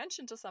draw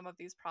attention to some of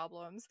these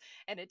problems,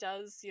 and it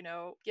does,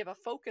 give a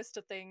focus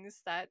to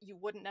things that you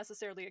wouldn't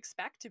necessarily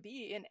expect to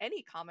be in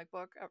any comic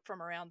book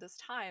from around this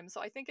time.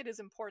 So I think it is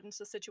important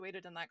to situate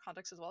it in that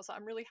context as well. So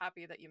I'm really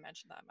happy that you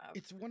mentioned that, Mav.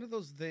 It's one of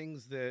those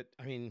things that,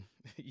 I mean,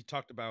 you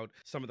talked about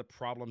some of the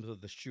problems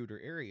of the shooter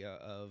area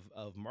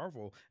of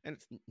Marvel, and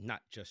it's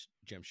not just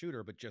Jim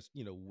Shooter, but just,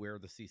 where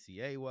the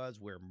CCA was,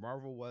 where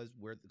Marvel was,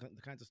 where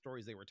the kinds of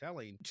stories they were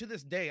telling. To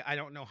this day, I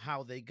don't know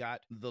how they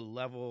got the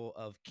level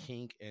of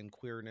kink and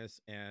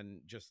queerness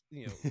and just,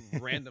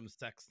 random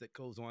sex that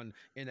goes on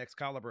in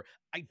Excalibur.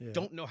 I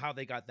don't know how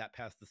they got that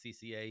past the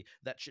CCA.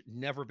 That should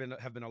never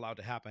have been allowed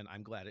to happen.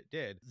 I'm glad it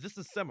did. This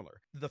is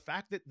similar. The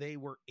fact that they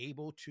were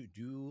able to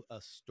do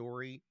a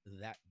story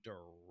that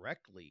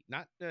directly,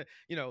 not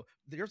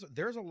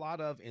there's a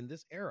lot of, in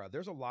this era,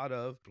 there's a lot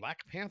of Black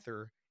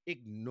Panther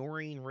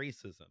ignoring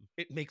racism.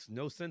 It makes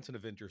no sense in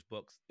Avengers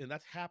books, and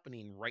that's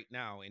happening right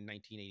now in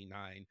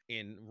 1989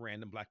 in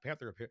random Black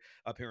Panther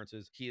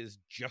appearances. He is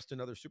just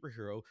another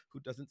superhero who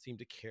doesn't seem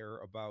to care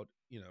about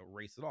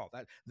race at all.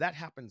 That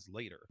happens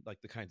later,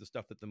 like the kinds of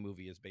stuff that the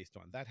movie is based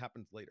on. That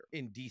happens later.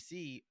 In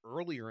DC,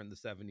 earlier in the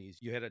 70s,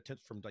 you had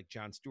attempts from like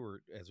John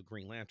Stewart as a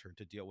Green Lantern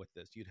to deal with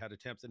this. You'd had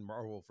attempts in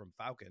Marvel from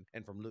Falcon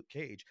and from Luke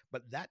Cage,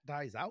 but that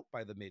dies out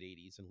by the mid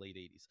 80s and late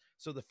 80s.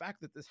 So the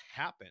fact that this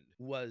happened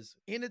was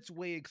in its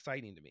way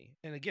exciting to me.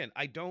 And again,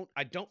 I don't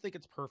think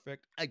it's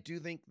perfect. I do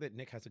think that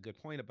Nick has a good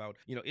point about,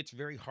 it's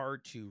very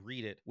hard to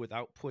read it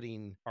without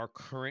putting our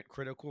current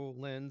critical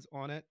lens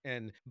on it.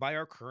 And by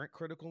our current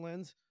critical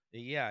lens,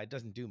 yeah, it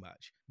doesn't do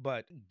much.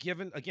 But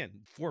given,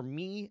 again, for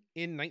me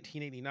in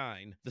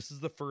 1989, this is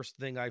the first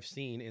thing I've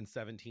seen in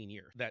 17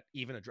 years that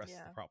even addresses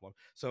the problem.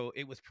 So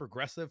it was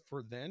progressive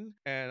for then.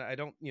 And I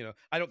don't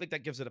think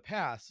that gives it a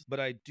pass,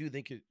 but I do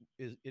think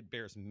it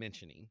bears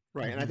mentioning.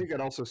 Right. And I think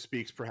that also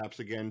speaks perhaps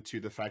again to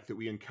the fact that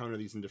we encounter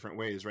these in different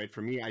ways, right?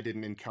 For me, I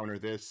didn't encounter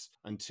this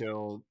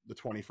until the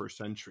 21st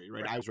century,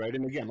 right? I was right.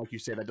 And again, like you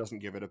say, that doesn't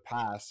give it a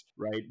pass,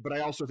 right? But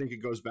I also think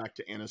it goes back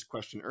to Anna's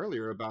question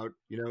earlier about,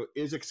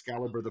 is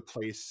Excalibur the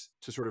place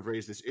to sort of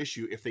raise this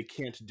issue if they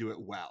can't do it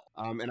well?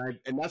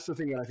 And that's the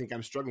thing that I think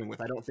I'm struggling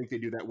with. I don't think they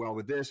do that well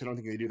with this. I don't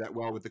think they do that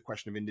well with the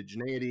question of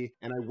indigeneity.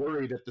 And I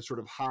worry that the sort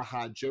of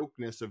ha-ha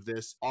jokeness of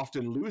this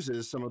often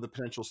loses some of the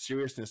potential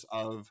seriousness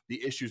of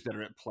the issues that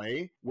are at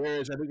play.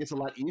 Whereas I think it's a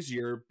lot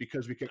easier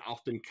because we can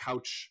often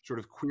couch sort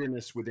of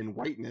queerness within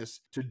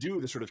whiteness to do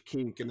the sort of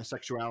kink and the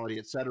sexuality,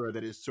 et cetera,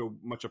 that is so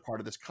much a part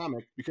of this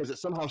comic, because it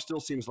somehow still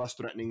seems less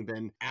threatening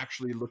than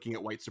actually looking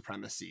at white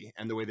supremacy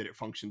and the way that it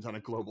functions on a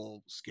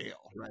global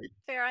scale, right?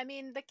 Fair. I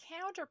mean, the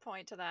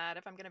counterpoint to that,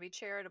 if I'm going to be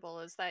charitable,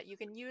 is that you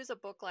can use a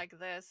book like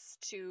this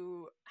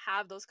to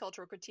have those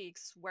cultural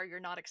critiques where you're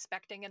not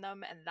expecting in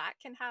them, and that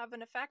can have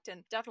an effect.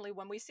 And definitely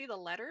when we see the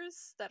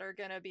letters that are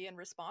going to be in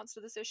response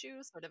to this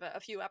issue, sort of a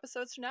few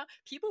episodes from now,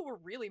 people were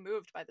really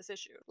moved by this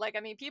issue. Like, I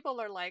mean, people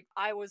are like,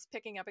 I was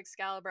picking up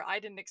Excalibur. I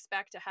didn't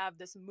expect to have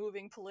this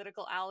moving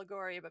political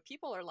allegory, but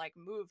people are like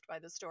moved by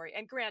the story.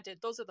 And granted,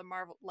 those are the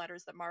Marvel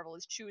letters that Marvel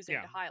is choosing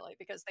to highlight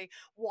because they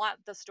want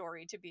the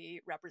story to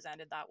be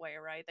represented that way,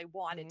 right? They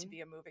want it to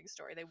be a moving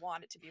story. They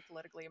want it to be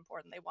politically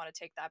important. They want to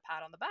take that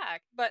pat on the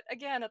back. But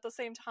again, at the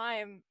same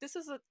time, this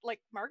is like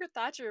Margaret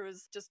Thatcher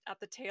was just at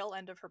the tail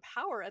end of her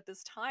power at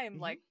this time.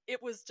 Like,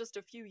 it was just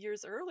a few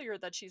years earlier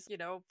that she's,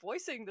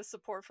 voicing the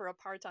support for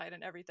apartheid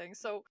and everything.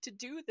 So to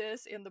do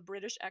this in the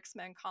British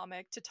X-Men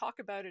comic, to talk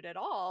about it at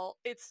all,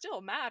 it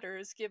still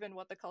matters given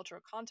what the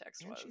cultural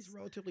context was. She's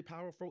relatively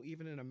powerful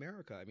even in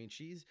America. I mean,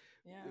 she's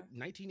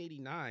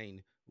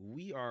 1989.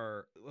 We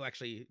are, well,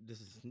 actually, this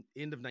is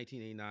end of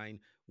 1989.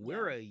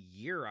 We're a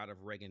year out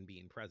of Reagan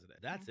being president.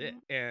 That's it.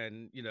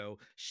 And,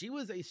 she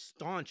was a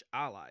staunch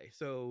ally.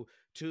 So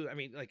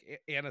like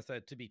Anna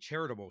said, to be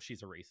charitable,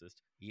 she's a racist.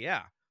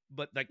 Yeah.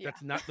 But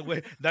that's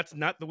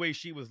not the way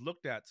she was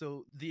looked at.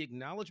 So the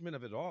acknowledgement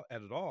of it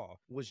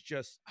all was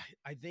just,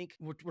 I think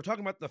we're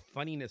talking about the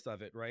funniness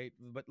of it, right?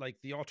 But like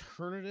the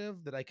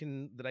alternative that I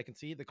can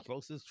see, the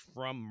closest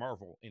from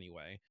Marvel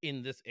anyway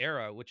in this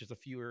era, which is a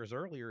few years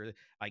earlier,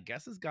 I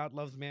guess, is God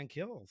Loves Man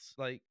Kills.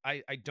 Like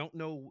I don't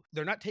know,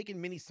 they're not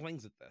taking many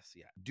swings at this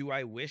yet. Do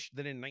I wish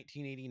that in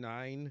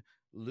 1989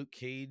 Luke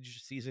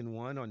Cage season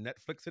 1 on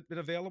Netflix had been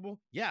available?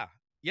 Yeah,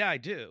 I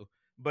do.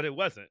 But it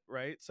wasn't,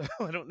 right? So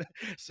I don't know.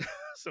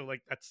 So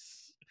like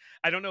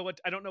I don't know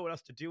what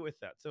else to do with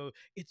that. So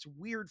it's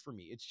weird for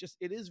me.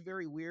 It is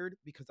very weird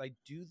because I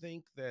do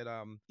think that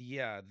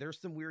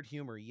there's some weird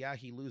humor. Yeah,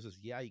 he loses.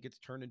 Yeah, he gets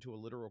turned into a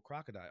literal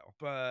crocodile.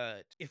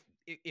 But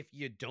if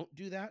you don't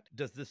do that,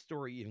 does this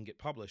story even get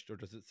published, or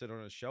does it sit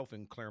on a shelf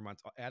in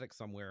Claremont's attic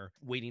somewhere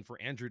waiting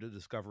for Andrew to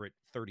discover it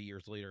 30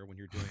 years later when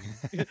you're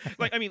doing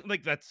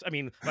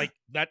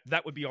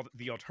that would be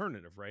the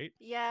alternative, right?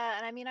 Yeah,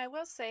 and I mean, I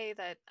will say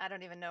that I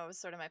don't even know, it's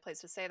sort of my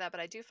place to say that,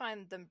 but I do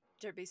find them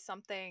to be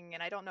something,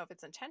 and I don't know if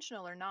it's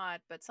intentional or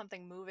not, but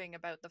something moving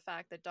about the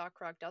fact that Doc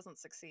Croc doesn't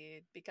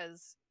succeed,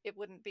 because it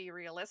wouldn't be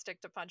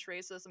realistic to punch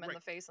racism in Right.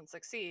 the face and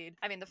succeed.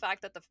 I mean, the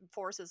fact that the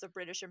forces of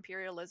British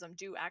imperialism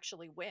do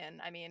actually win.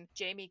 I mean,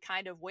 Jaime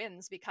kind of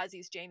wins because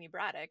he's Jaime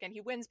Braddock, and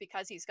he wins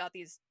because he's got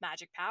these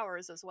magic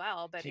powers as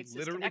well. But He it's his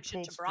literally connection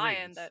pulls to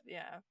Brian strings.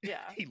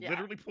 that, He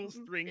literally pulls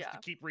strings yeah. to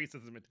keep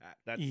racism intact.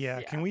 That's Yeah,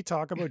 Yeah. can we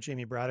talk about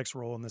Jamie Braddock's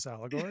role in this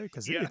allegory?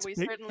 Because Yeah. it's We it-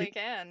 certainly it-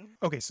 can.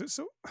 okay.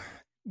 So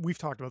we've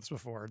talked about this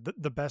before.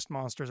 The best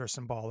monsters are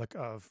symbolic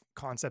of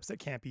concepts that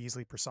can't be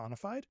easily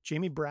personified.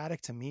 Jamie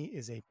Braddock, to me,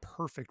 is a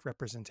perfect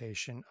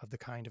representation of the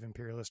kind of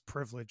imperialist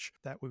privilege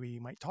that we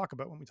might talk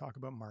about when we talk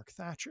about Mark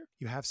Thatcher.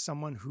 You have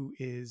someone who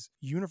is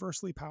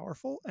universally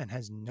powerful and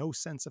has no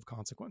sense of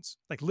consequence.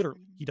 Like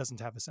literally, he doesn't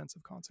have a sense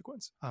of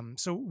consequence.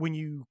 So when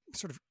you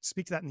sort of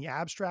speak to that in the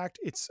abstract,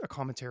 it's a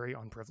commentary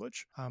on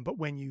privilege. But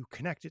when you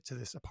connect it to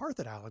this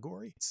apartheid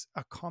allegory, it's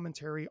a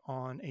commentary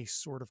on a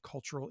sort of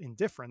cultural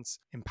indifference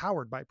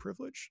empowered by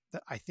privilege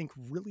that I think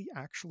really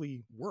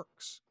actually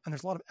works. And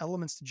there's a lot of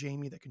elements to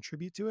Jamie that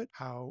contribute to it.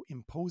 How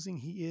imposing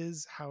he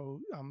is, how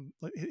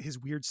his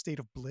weird state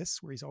of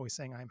bliss where he's always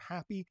saying, I'm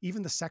happy.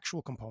 Even the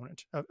sexual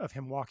component of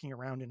him walking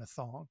around in a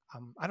thong.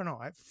 I don't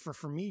know.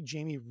 For me,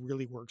 Jamie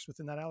really works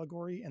within that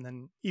allegory. And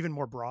then even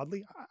more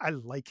broadly, I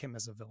like him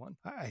as a villain.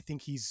 I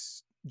think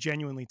he's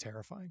genuinely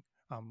terrifying.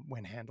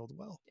 When handled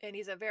well. And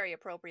he's a very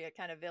appropriate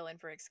kind of villain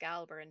for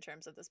Excalibur in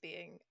terms of this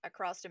being a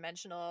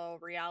cross-dimensional,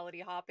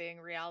 reality-hopping,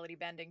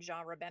 reality-bending,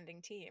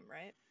 genre-bending team,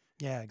 right?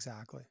 Yeah,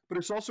 exactly. But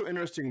it's also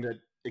interesting that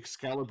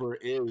Excalibur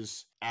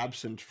is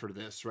absent for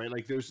this, right?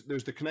 Like there's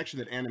the connection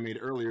that Anna made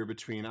earlier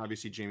between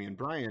obviously Jaime and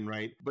Brian,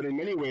 right? But in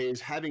many ways,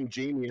 having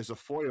Jaime as a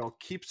foil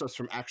keeps us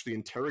from actually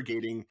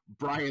interrogating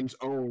Brian's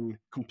own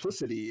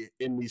complicity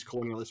in these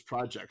colonialist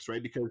projects,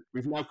 right? Because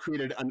we've now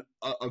created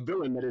a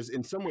villain that is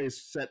in some ways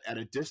set at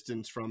a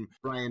distance from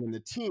Brian and the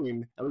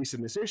team, at least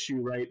in this issue,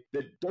 right?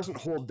 That doesn't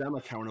hold them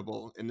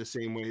accountable in the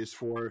same ways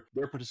for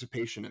their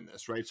participation in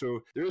this, right?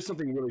 So there is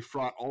something really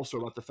fraught also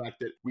about the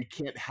fact that we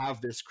can't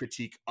have this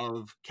critique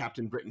of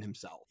Captain Britain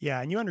himself.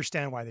 Yeah, and you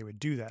understand why they would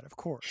do that, of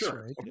course,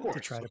 Sure, right? of course,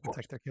 to try to of course.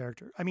 protect their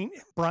character. I mean,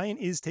 Brian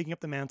is taking up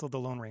the mantle of the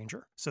Lone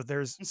Ranger, so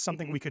there's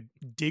something we could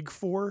dig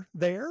for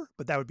there,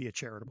 but that would be a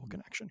charitable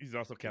connection. He's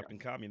also Captain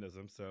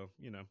Communism, so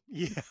you know.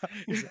 Yeah,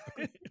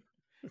 exactly.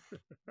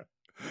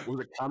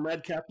 Was it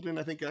Comrade Captain?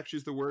 I think actually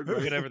is the word,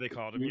 right? Whatever they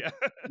called him, yeah.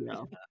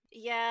 Yeah.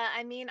 Yeah,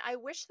 I mean, I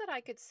wish that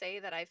I could say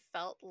that I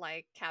felt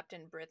like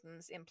Captain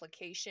Britain's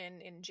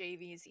implication in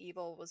JV's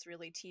evil was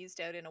really teased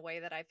out in a way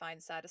that I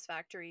find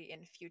satisfactory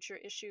in future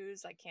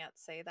issues. I can't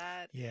say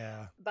that.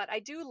 Yeah. But I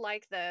do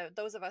like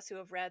those of us who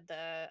have read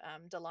the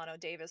Delano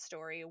Davis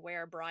story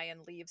where Brian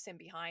leaves him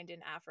behind in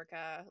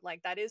Africa.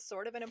 Like, that is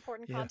sort of an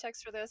important Yeah.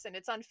 context for this. And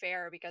it's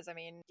unfair because, I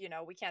mean, you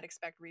know, we can't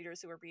expect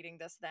readers who are reading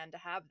this then to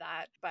have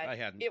that. But I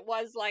hadn't. it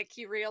was like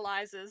he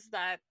realizes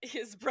that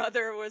his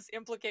brother was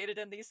implicated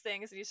in these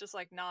things. And he's just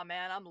like, nah,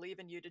 man, I'm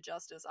leaving you to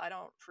justice. I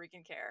don't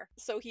freaking care.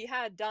 So he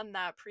had done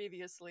that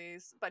previously.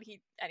 But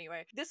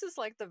anyway, this is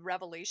like the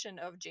revelation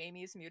of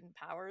Jaime's mutant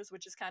powers,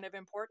 which is kind of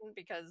important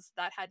because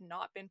that had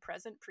not been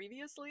present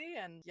previously.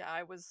 And yeah,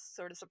 I was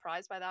sort of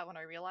surprised by that when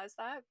I realized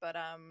that. But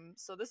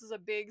so this is a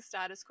big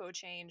status quo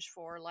change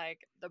for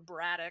like the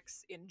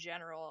Braddocks in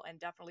general, and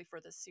definitely for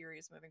this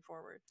series moving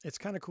forward. It's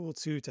kind of cool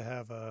too to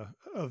have a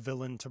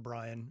villain to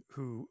Brian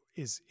who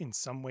is in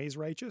some ways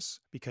righteous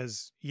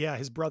because yeah,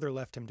 his brother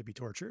left him to be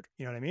tortured.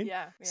 You know what I mean?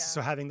 Yeah.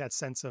 So having that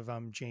sense of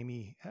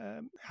Jaime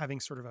having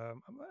sort of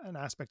an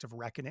aspect of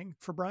reckoning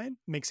for Brian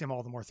makes him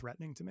all the more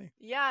threatening to me.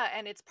 Yeah,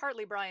 and it's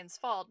partly Brian's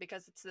fault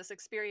because it's this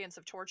experience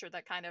of torture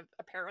that kind of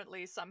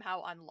apparently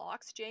somehow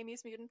unlocks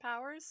Jaime's mutant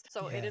powers.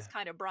 So it is Yeah.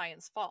 kind of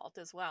Brian's fault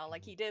as well.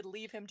 Like he did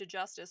leave him to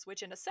justice,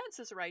 which in a sense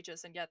is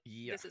righteous, and yet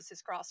Yeah. this is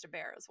his cross to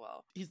bear as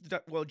well.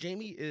 Well,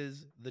 Jaime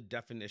is the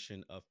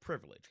definition of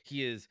privilege.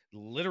 He is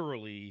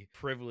literally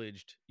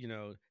privileged, you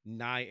know,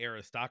 nigh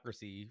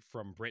aristocracy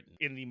from Britain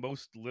in the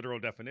most literal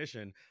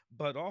definition,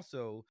 but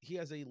also he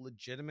has a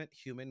legitimate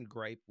human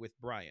gripe with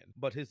Brian.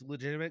 But his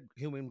legitimate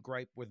human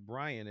gripe with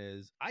Brian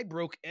is, I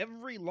broke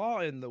every law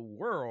in the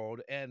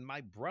world and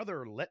my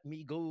brother let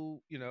me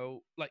go, you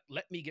know, like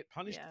let me get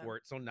punished Yeah. for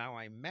it. So now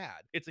I'm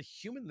mad. It's a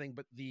human thing,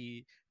 but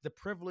the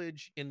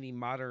privilege in the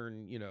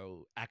modern, you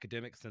know,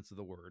 academic sense of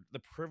the word, the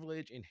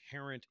privilege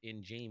inherent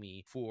in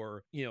Jaime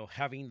for, you know,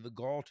 having the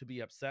gall to be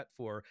upset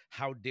for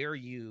how dare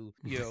you,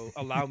 you know,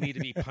 allow me to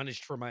be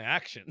punished for my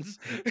actions.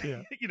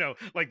 Yeah. You know,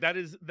 like that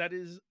is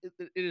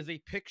it is a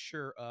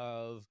picture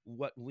of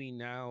what we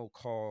now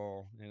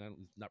call, and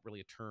it's not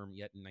really a term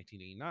yet in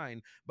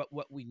 1989, but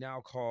what we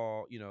now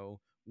call, you know,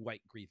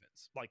 white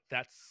grievance. Like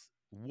that's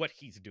what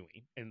he's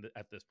doing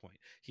at this point.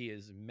 He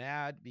is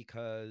mad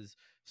because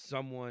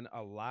someone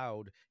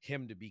allowed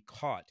him to be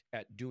caught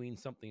at doing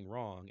something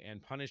wrong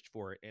and punished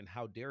for it, and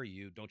how dare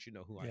you, don't you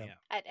know who I Yeah. am?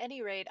 At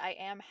any rate, I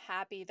am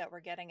happy that we're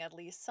getting at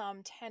least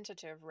some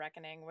tentative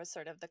reckoning with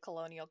sort of the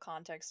colonial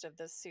context of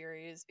this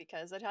series,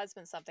 because it has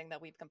been something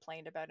that we've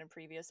complained about in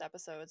previous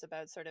episodes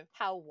about sort of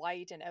how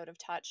white and out of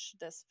touch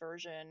this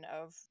version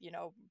of, you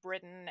know,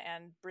 Britain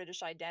and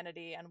British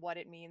identity and what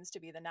it means to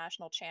be the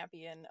national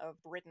champion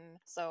of Britain.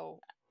 So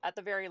at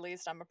the very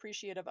least, I'm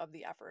appreciative of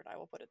the effort. I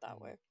will put it that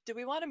Mhm. way. Do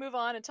we want to move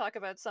on and talk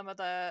about some of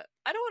the,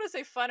 I don't want to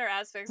say funner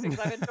aspects because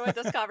I've enjoyed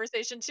this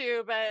conversation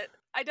too, but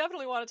I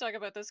definitely want to talk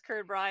about this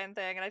Kurt Bryan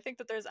thing. And I think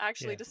that there's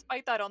actually, Yeah.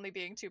 despite that only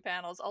being 2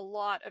 panels, a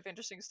lot of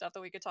interesting stuff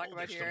that we could talk Oh,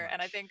 about there's so here.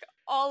 And I much. think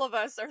all of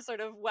us are sort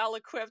of well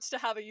equipped to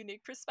have a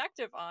unique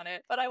perspective on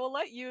it. But I will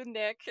let you,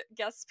 Nick,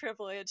 guest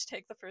privilege,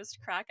 take the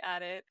first crack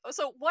at it.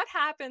 So, what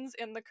happens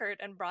in the Kurt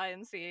and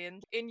Bryan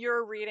scene in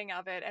your reading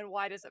of it, and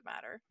why does it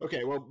matter?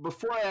 Okay, well,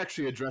 before I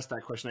actually address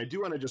that question, I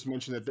do want to just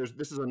mention that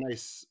this is a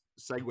nice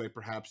segue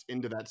perhaps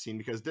into that scene,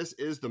 because this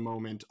is the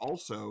moment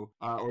also,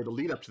 or the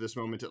lead up to this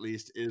moment at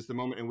least, is the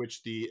moment in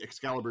which the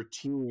Excalibur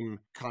team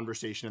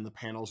conversation in the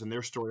panels and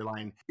their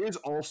storyline is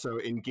also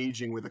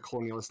engaging with a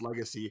colonialist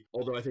legacy,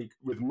 although I think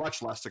with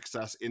much less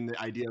success in the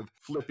idea of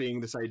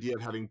flipping this idea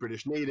of having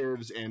British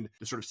natives and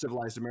the sort of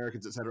civilized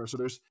Americans, etc. So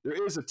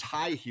there is a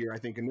tie here, I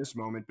think, in this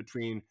moment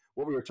between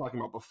what we were talking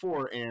about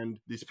before and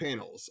these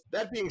panels.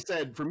 That being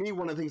said, for me,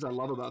 one of the things I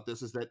love about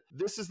this is that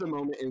this is the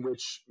moment in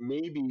which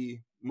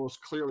maybe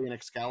most clearly in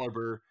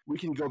Excalibur, we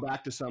can go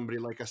back to somebody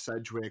like a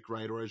Sedgwick,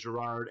 right, or a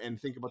Gerard,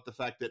 and think about the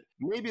fact that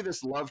maybe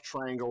this love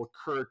triangle,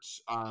 Kurt,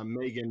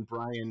 Megan,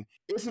 Bryan,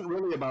 isn't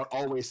really about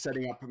always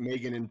setting up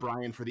Megan and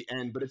Bryan for the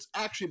end, but it's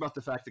actually about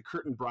the fact that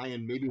Kurt and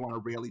Bryan maybe want to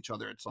rail each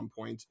other at some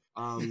point.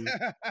 And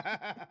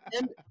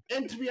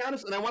to be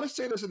honest, and I want to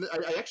say this, and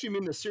I actually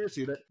mean this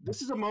seriously, that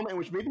this is a moment in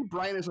which maybe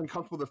Bryan is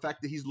uncomfortable with the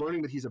fact that he's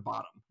learning that he's a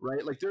bottom,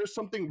 right? Like there's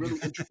something really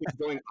interesting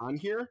going on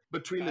here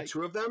between the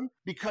two of them,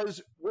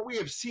 because what we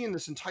have seen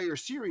this entire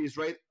series,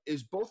 right,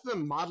 is both of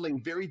them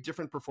modeling very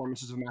different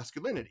performances of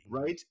masculinity,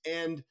 right?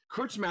 And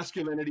Kurt's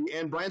masculinity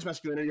and Bryan's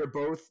masculinity are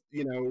both,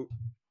 you know,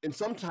 and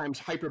sometimes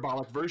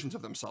hyperbolic versions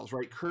of themselves,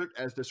 right? Kurt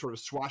as this sort of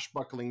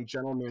swashbuckling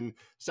gentleman,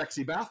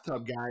 sexy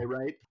bathtub guy,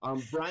 right?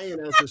 Bryan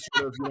as this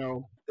sort of, you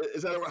know,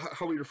 is that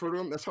how we refer to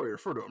him? That's how we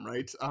refer to him,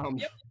 right?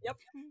 Yep.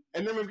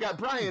 And then we've got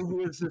Bryan,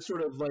 who is this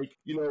sort of like,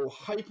 you know,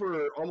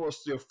 hyper,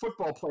 almost, you know,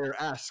 football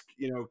player-esque,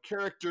 you know,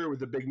 character with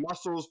the big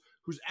muscles,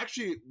 who's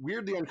actually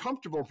weirdly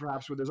uncomfortable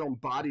perhaps with his own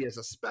body as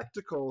a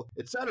spectacle,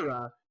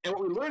 etc. And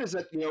what we learn is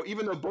that, you know,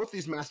 even though both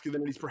these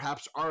masculinities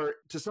perhaps are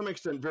to some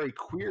extent very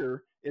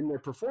queer in their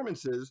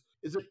performances,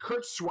 is that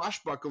Kurt's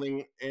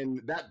swashbuckling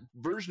and that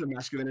version of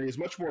masculinity is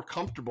much more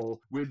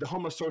comfortable with the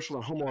homosocial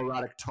and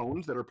homoerotic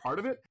tones that are part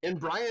of it. And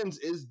Bryan's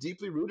is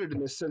deeply rooted in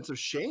this sense of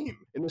shame,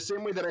 in the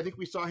same way that I think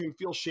we saw him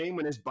feel shame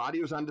when his body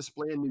was on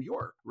display in New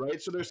York,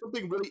 right? So there's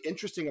something really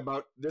interesting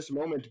about this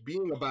moment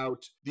being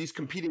about these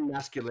competing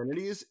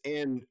masculinities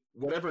and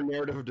whatever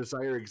narrative of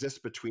desire exists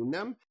between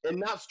them, and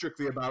not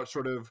strictly about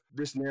sort of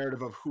this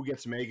narrative of who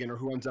gets Megan or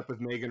who ends up with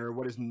Megan or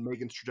what is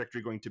Megan's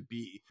trajectory going to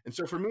be. And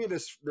so for me,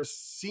 this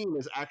scene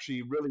is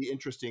actually really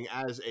interesting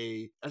as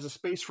a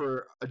space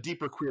for a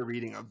deeper queer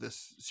reading of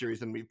this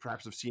series than we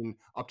perhaps have seen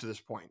up to this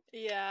point.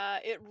 Yeah,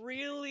 it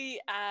really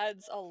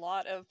adds a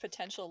lot of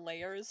potential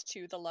layers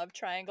to the love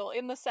triangle,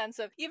 in the sense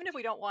of, even if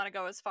we don't want to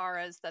go as far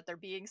as that there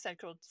being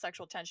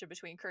sexual tension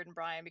between Kurt and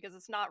Bryan, because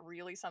it's not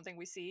really something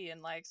we see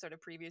in like sort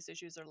of previous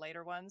issues or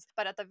later ones,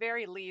 but at the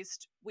very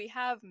least we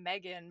have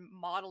Megan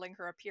modeling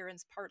her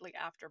appearance partly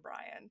after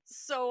Bryan.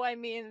 So I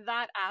mean,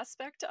 that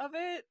aspect of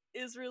it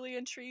is really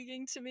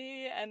intriguing to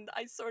me, and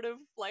I sort of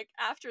like,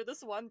 after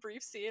this one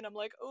brief scene, I'm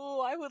like,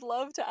 oh, I would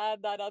love to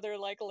add that other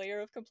like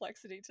layer of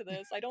complexity to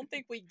this. I don't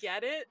think we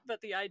get it, but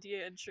the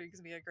idea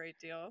intrigues me a great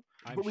deal.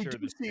 I'm But we sure do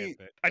this see,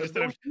 gets it. I just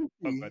said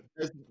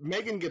as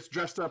Megan gets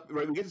dressed up,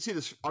 right? We get to see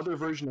this other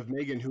version of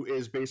Megan who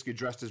is basically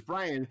dressed as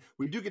Bryan.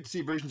 We do get to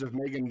see versions of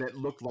Megan that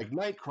look like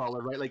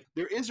Nightcrawler, right? Like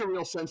there is a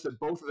real sense that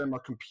both of them are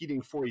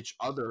competing for each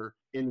other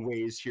in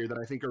ways here that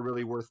I think are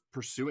really worth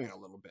pursuing a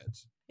little bit.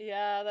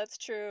 Yeah, that's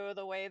true.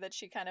 The way that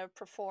she kind of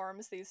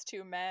performs these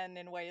two men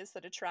in ways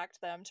that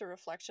attract them to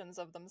reflections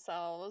of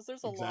themselves.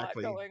 There's a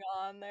Exactly. lot going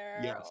on there.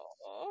 Yes.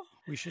 Oh.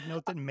 We should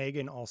note that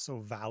Megan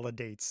also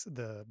validates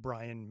the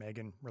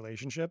Bryan-Megan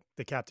relationship.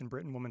 The Captain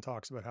Britain woman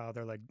talks about how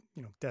they're like,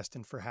 you know,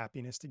 destined for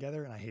happiness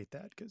together, and I hate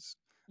that because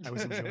I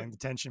was enjoying the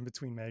tension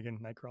between Megan,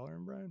 Nightcrawler,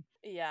 and Bryan.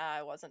 Yeah,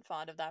 I wasn't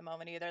fond of that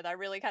moment either. That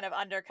really kind of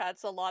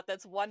undercuts a lot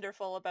that's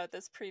wonderful about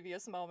this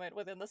previous moment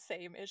within the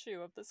same issue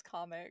of this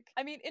comic.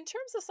 I mean, in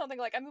terms of something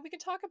like, I mean, we can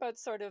talk about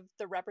sort of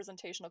the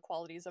representational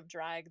qualities of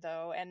drag,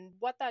 though, and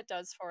what that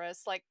does for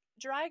us. Like,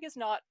 drag is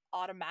not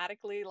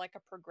automatically like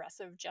a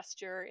progressive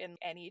gesture in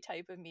any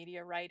type of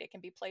media, right? It can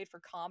be played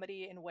for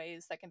comedy in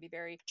ways that can be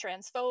very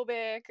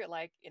transphobic,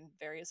 like in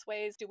various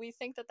ways. Do we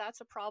think that that's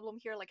a problem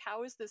here? Like,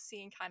 how is this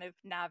scene kind of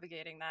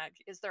navigating that?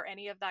 Is there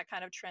any of that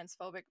kind of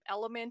transphobic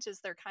element? Is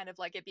there kind of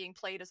like it being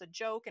played as a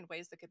joke in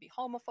ways that could be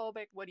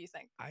homophobic? What do you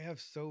think? I have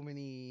so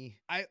many.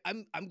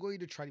 I'm going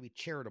to try to be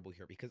charitable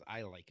here because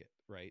I like it,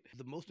 right?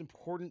 The most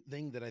important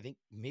thing that I think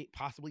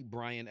possibly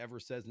Bryan ever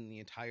says in the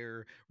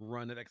entire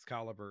run at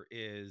Excalibur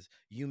is,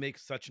 "You make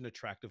such an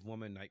attractive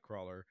woman,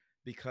 Nightcrawler,"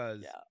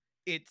 because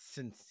it's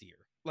sincere.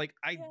 Like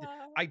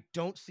Yeah. I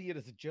don't see it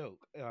as a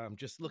joke.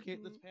 Just looking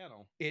at this Mhm.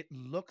 panel, it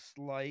looks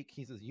like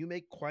he says, "You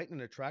make quite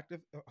an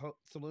attractive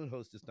saloon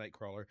hostess,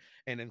 Nightcrawler."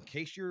 And in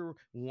case you're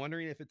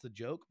wondering if it's a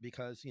joke,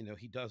 because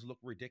he does look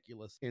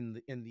ridiculous in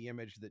the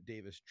image that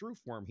Davis drew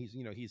for him.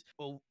 He's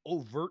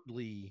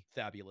overtly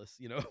fabulous.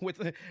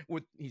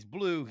 With he's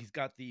blue, he's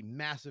got the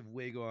massive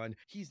wig on.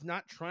 He's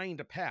not trying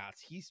to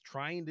pass. He's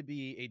trying to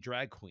be a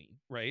drag queen,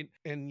 right?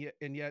 And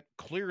yet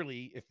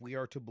clearly, if we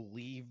are to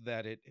believe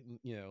that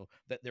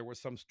that there was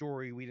some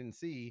story we didn't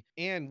see,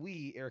 and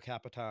we, Air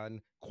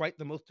Capitan, quite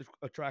the most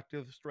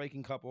attractive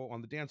striking couple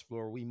on the dance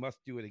floor, we must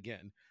do it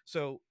again.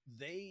 So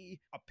they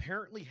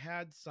apparently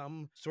had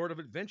some sort of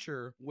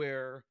adventure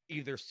where,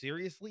 either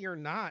seriously or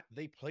not,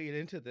 they played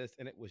into this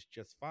and it was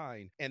just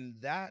fine.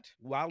 And that,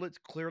 while it's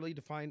clearly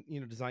designed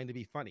to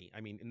be funny,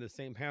 I mean, in the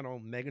same panel,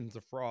 Megan's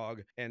a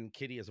frog and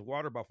Kitty is a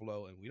water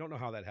buffalo, and we don't know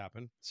how that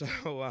happened.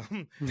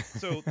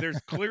 So there's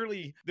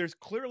clearly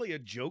a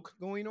joke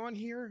going on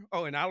here.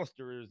 Oh, and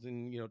Alistair is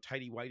in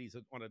tidy whities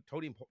on a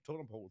totem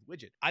pole with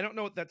Widget. I don't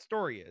know what that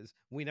story is.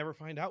 We never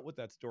find out what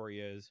that story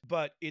is,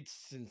 but it's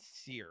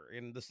sincere,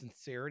 and the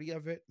sincerity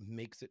of it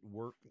makes it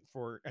work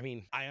for. I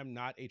mean, I am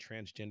not a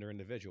transgender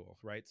individual,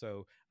 right?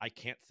 So I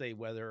can't say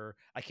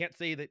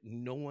that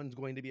no one's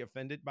going to be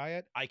offended by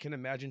it. I can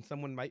imagine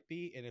someone might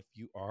be, and if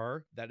you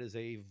are, that is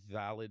a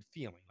valid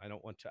feeling. I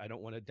don't want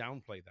to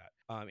downplay that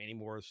any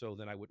more so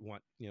than I would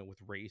want, with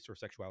race or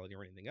sexuality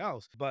or anything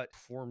else. But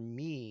for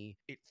me,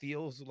 it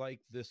feels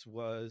like this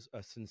was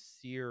a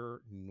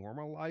sincere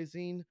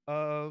normalizing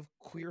of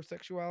queer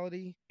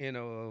sexuality in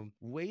a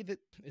way that,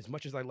 as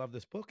much as I love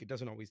this book, it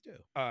doesn't always do.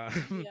 Yeah.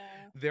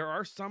 There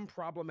are some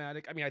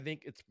problematic. I mean, I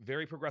think it's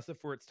very progressive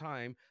for its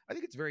time. I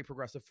think it's very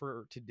progressive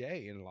for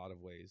today in a lot of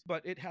ways,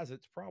 but it has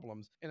its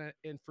problems.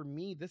 And for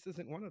me, this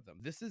isn't one of them.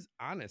 This is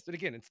honest. And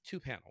again, it's two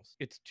panels.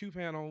 It's two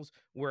panels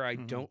where I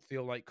don't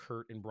feel like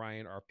Kurt and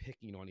Brian are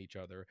picking on each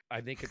other.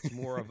 I think it's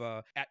more of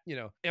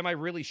am I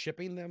really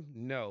shipping them?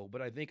 No,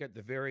 but I think at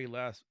the very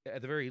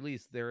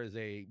least, there is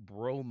a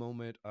bro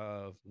moment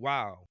of,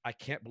 wow, I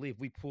can't believe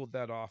we pulled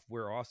that off.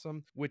 We're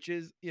awesome. Which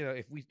is,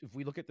 if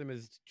we look at them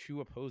as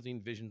two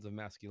opposing visions of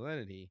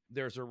masculinity,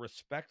 there's a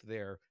respect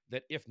there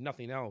that, if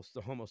nothing else,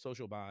 the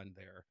homosocial bond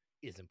there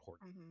is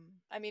important.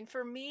 I mean,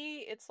 for me,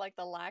 it's like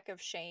the lack of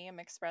shame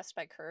expressed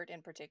by Kurt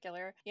in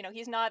particular.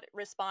 He's not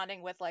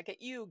responding with like a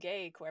 "you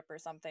gay" quip or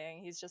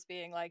something. He's just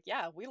being like,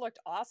 "Yeah, we looked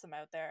awesome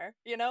out there,"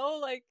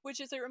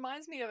 it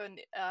reminds me of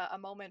a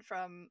moment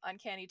from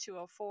Uncanny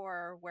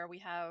 204 where we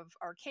have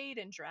Arcade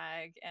in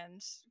drag,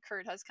 and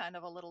Kurt has kind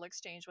of a little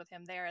exchange with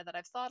him there that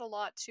I've thought a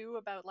lot too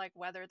about, like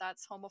whether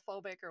that's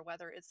homophobic or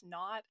whether it's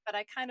not. But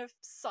I kind of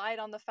side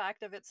on the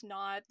fact of it's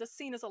not. The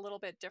scene is a little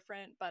bit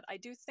different, but I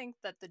do think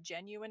that the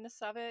genuineness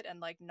of it, and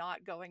like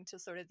not going to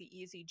sort of the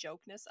easy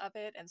jokeness of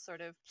it and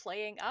sort of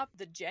playing up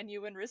the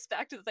genuine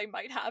respect that they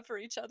might have for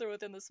each other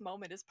within this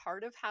moment, is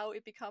part of how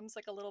it becomes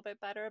like a little bit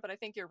better. But I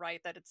think you're right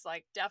that it's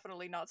like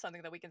definitely not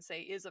something that we can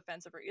say is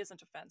offensive or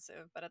isn't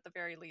offensive, but at the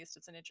very least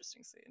it's an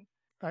interesting scene.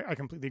 I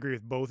completely agree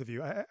with both of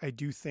you. I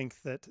do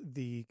think that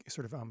the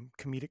sort of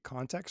comedic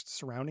context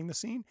surrounding the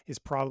scene is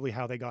probably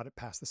how they got it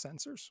past the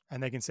censors.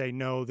 And they can say,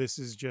 no, this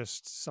is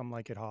just Some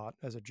Like It Hot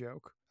as a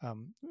joke.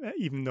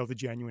 Even though the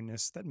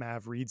genuineness that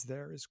Mav reads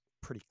there is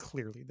pretty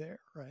clearly there,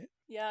 right?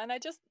 Yeah, and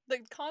the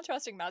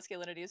contrasting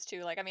masculinities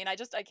too, like, I mean, I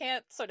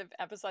can't sort of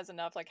emphasize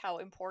enough, like, how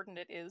important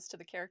it is to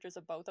the characters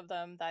of both of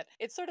them that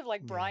it's sort of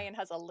like Brian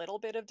has a little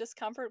bit of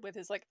discomfort with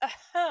his, like,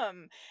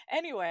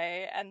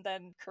 anyway, and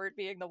then Kurt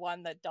being the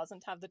one that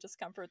doesn't have the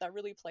discomfort, that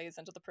really plays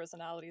into the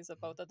personalities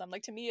of both of them.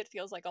 Like, to me, it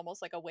feels like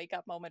almost like a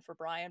wake-up moment for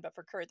Brian, but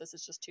for Kurt, this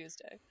is just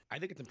Tuesday. I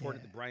think it's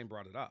important that Brian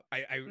brought it up.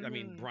 I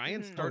mean,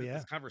 Brian started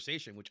this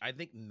conversation, which I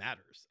think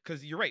matters.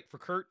 Because you're right, for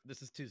Kurt,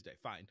 this is Tuesday,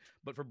 fine.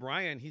 But for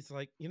Brian, he's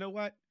like, you know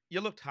what? You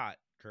looked hot,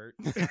 Kurt.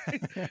 I'm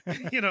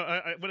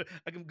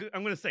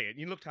going to say it.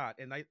 You looked hot.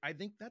 And I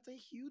think that's a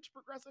huge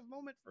progressive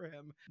moment for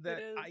him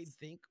that I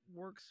think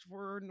works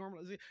for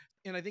normalization.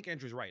 And I think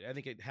Andrew's right. I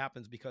think it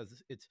happens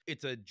because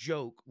it's a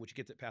joke, which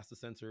gets it past the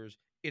censors.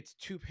 It's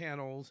two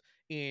panels,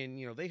 and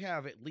they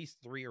have at least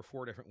 3 or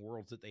 4 different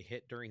worlds that they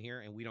hit during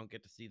here, and we don't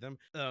get to see them.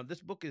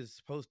 This book is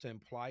supposed to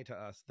imply to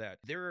us that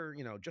they're,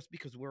 just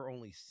because we're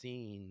only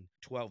seeing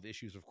 12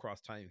 issues of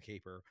Cross Time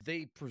Caper,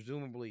 they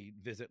presumably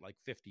visit like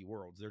 50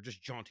 worlds. They're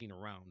just jaunting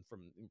around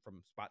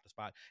from spot to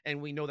spot, and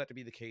we know that to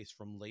be the case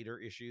from later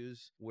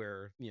issues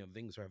where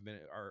things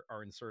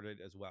are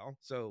inserted as well.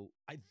 So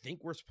I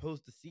think we're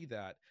supposed to see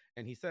that.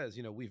 And he says,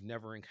 we've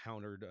never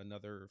encountered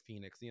another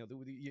Phoenix.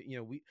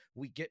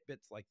 We get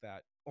bits like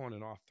that on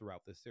and off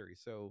throughout this series.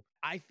 So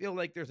I feel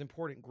like there's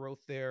important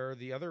growth there.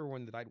 The other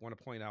one that I'd want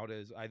to point out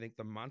is I think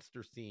the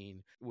monster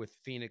scene with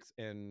Phoenix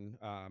and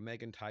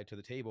Megan tied to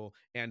the table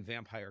and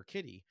Vampire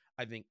Kitty,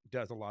 I think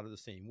does a lot of the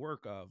same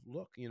work of,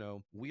 look,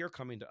 we are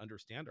coming to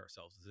understand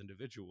ourselves as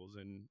individuals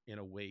in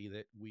a way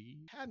that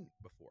we hadn't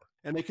before.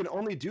 And they can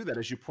only do that,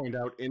 as you point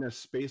out, in a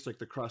space like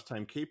the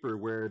Cross-Time Caper,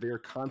 where they're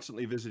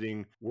constantly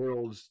visiting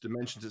worlds,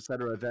 dimensions,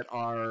 etc., that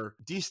are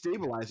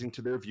destabilizing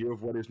to their view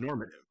of what is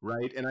normative,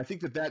 right? And I think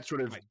that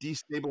sort of of Right.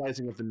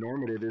 destabilizing of the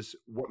normative is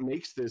what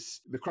makes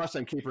this, the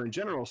Crosstime Caper in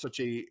general, such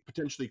a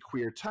potentially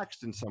queer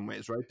text in some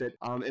ways, right? That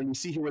and we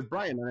see here with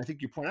Brian, and I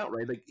think you point out,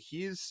 right, like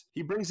he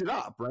brings it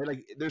up, right?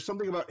 Like there's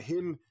something about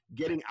him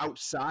getting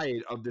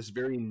outside of this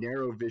very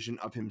narrow vision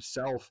of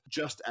himself,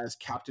 just as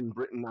Captain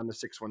Britain on the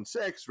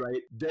 616,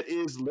 right? That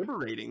is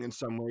liberating in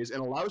some ways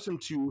and allows him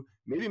to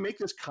maybe make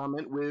this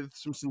comment with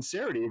some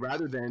sincerity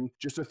rather than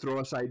just a throw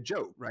aside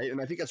joke, right?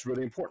 And I think that's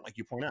really important, like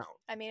you point out.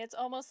 I mean, it's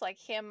almost like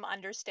him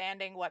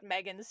understanding what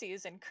Megan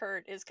sees in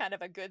Kurt is kind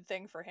of a good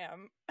thing for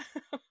him,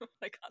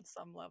 like on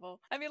some level.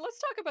 I mean, let's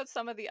talk about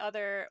some of the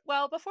other.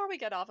 Well, before we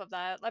get off of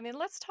that, I mean,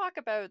 let's talk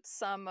about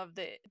some of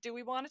the. Do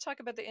we want to talk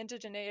about the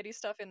indigeneity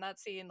stuff in that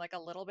scene like a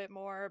little bit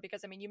more?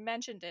 Because I mean, you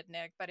mentioned it,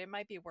 Nick, but it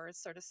might be worth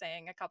sort of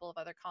saying a couple of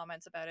other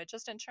comments about it,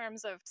 just in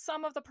terms of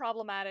some of the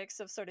problematics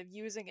of sort of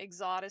using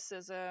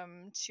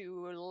exoticism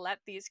to let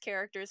these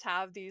characters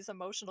have these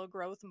emotional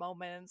growth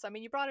moments. I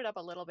mean, you brought it up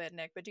a little bit,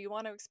 Nick, but do you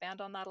want to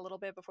expand on that a little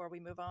bit before we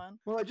move on?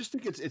 Well, I just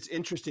think it's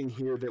interesting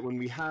here that when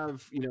we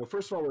have,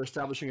 first of all, we're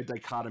establishing a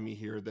dichotomy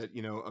here that,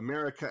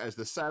 America as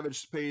the savage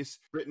space,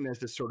 Britain as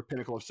this sort of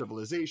pinnacle of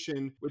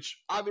civilization, which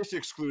obviously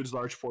excludes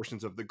large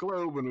portions of the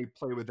globe when we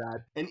play with that.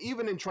 And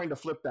even in trying to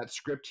flip that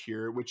script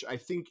here, which I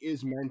think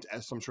is meant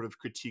as some sort of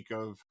critique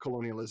of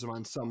colonialism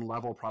on some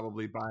level,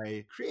 probably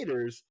by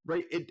creators,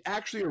 right? It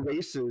actually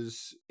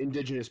erases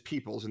indigenous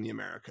peoples in the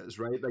Americas,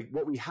 right? Like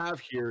what we have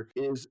here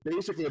is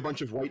basically a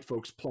bunch of white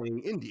folks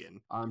playing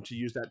Indian, to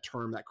use that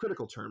term, that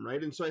critical term,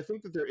 right? And so I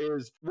think that there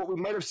is what we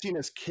might have seen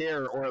as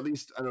care, or at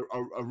least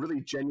a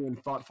really genuine,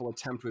 thoughtful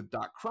attempt with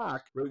Doc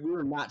Croc, right?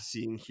 We're not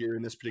seeing here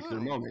in this particular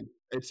moment.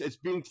 It's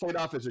being played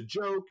off as a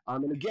joke.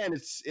 And again,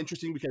 it's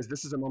interesting because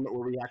this is a moment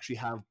where we actually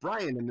have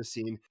Brian in the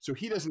scene, so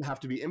he doesn't have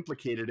to be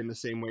implicated in the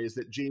same ways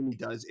that Jamie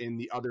does in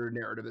the other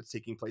narrative that's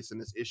taking place in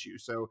this issue.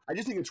 So I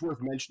just think it's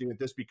worth mentioning that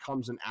this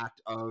becomes an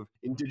act of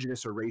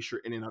indigenous erasure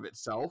in and of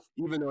itself,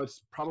 even though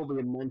it's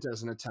probably meant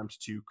as an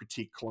attempt to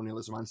critique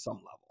colonialism on some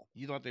level.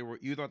 You thought they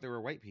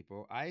were white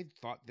people. I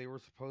thought they were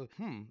supposed.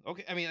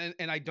 Okay. I mean,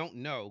 and I don't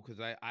know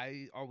because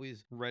I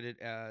always read it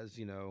as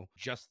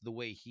just the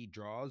way he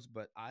draws,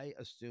 but I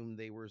assumed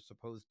they were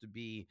supposed to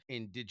be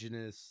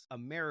indigenous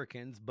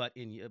Americans, but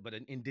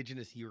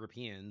indigenous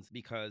Europeans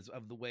because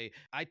of the way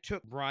I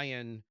took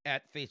Brian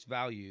at face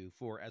value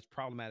for as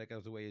problematic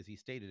as the way as he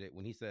stated it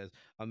when he says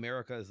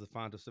America is the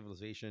font of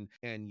civilization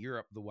and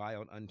Europe the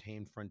wild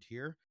untamed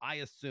frontier. I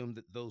assumed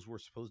that those were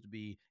supposed to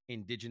be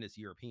indigenous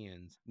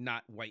Europeans,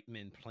 not white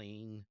men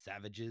playing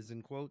savages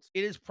in quotes.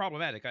 It is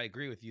problematic. I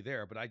agree with you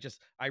there, but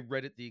I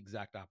read it the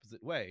exact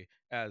opposite way,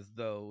 as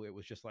though it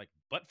was just like,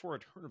 but for a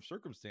turn of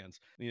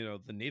circumstance, the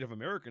Native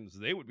Americans,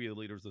 they would be the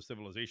leaders of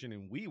civilization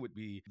and we would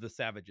be the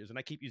savages. And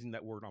I keep using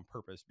that word on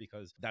purpose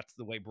because that's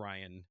the way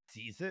Brian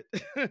sees it,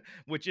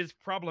 which is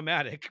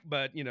problematic,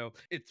 but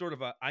it's sort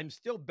of a, I'm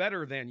still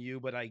better than you,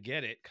 but I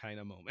get it kind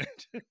of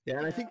moment. Yeah,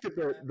 and I think that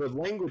the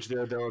language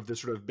there, though, of the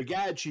sort of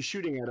begad, she's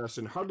shooting at us,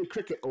 and hardly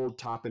cricket, old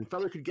top, and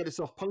feller could get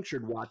himself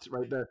punctured, what,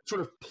 right? The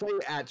sort of play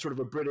at sort of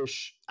a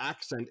British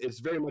accent is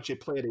very much a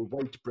play at a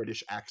white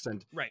British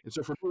accent. Right. And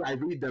so for me, I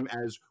read them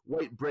as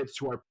white Brits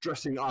who are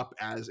dressing up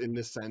as, in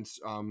this sense,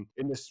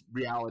 in this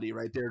reality,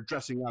 right? They're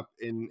dressing up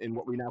in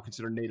what we now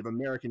consider Native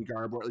American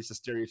garb, or at least a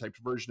stereotyped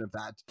version of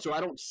that. So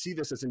I don't see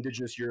this as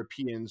indigenous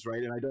Europeans,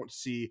 right? And I don't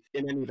see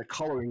in any of the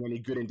coloring any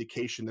good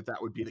indication that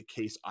that would be the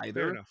case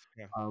either. Fair enough.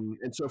 Yeah.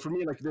 And so for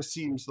me, like, this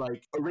seems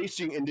like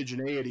erasing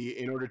indigeneity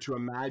in order to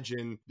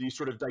imagine the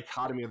sort of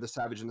dichotomy of the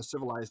savage and the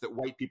civilized that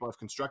white people have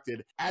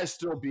constructed as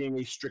still being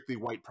a strictly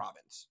white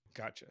province.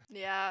 Gotcha.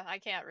 Yeah, I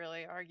can't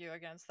really argue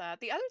against that.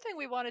 The other thing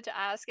we wanted to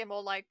ask, and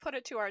we'll put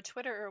it to our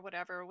Twitter or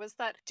whatever, was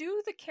that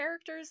do the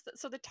characters,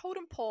 so the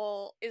totem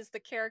pole is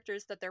the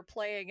characters that they're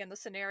playing in the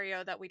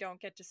scenario that we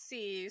don't get to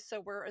see, so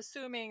we're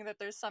assuming that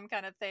there's some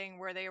kind of thing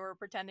where they were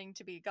pretending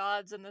to be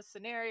gods in this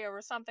scenario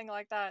or something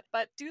like that.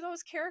 But do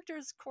those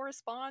characters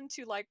correspond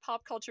to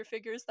pop culture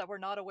figures that we're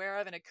not aware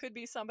of? And it could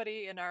be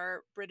somebody in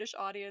our British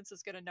audience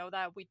is going to know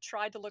that. We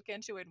tried to look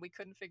into it and we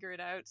couldn't figure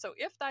it out. So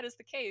if that is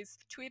the case,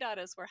 tweet at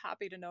us. We're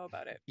happy to know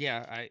about it.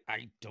 Yeah,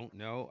 I don't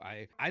know.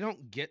 I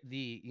don't get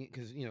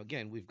because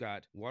again, we've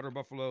got Water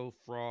Buffalo,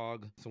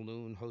 Frog,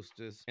 Saloon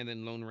Hostess, and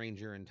then Lone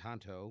Ranger and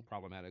Tonto,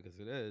 problematic as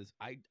it is.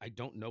 I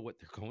don't know what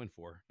they're going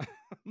for.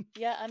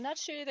 Yeah, I'm not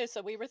sure either.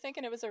 So we were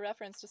thinking it was a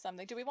reference to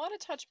something. Do we want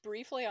to touch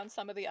briefly on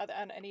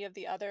any of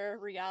the other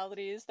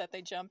realities that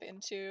they jump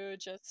into?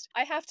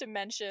 I have to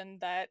mention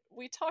that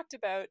we talked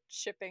about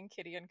shipping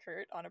Kitty and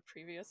Kurt on a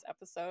previous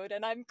episode,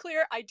 and I'm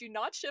clear I do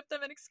not ship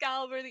them in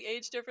Excalibur. The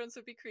age difference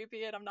would be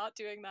creepy, and I'm not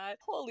doing saying that,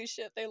 holy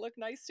shit, they look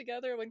nice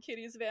together when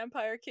Kitty's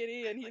Vampire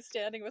Kitty and he's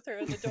standing with her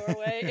in the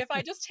doorway. If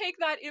I just take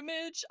that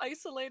image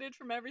isolated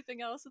from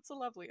everything else, it's a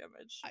lovely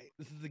image.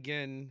 This is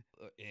again,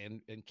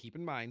 and keep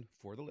in mind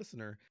for the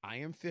listener, I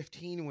am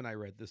 15 when I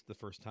read this the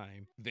first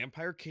time.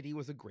 Vampire Kitty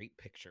was a great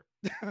picture.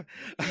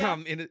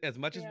 And as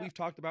much as we've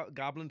talked about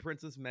Goblin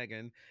Princess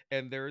Megan,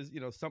 and there's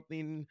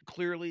something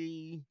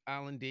clearly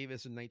Alan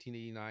Davis in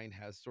 1989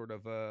 has sort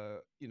of a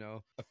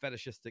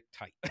fetishistic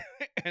type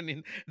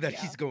and that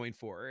he's going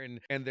for,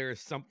 and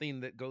there's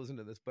something that goes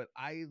into this. But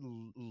I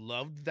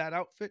loved that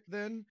outfit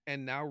then,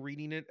 and now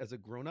reading it as a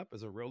grown-up,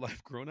 as a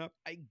real-life grown-up,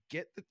 I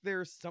get that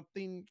there's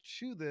something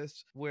to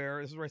this,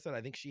 where this is where I said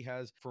I think she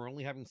has, for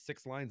only having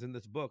 6 lines in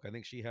this book, I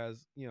think she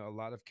has a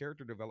lot of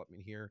character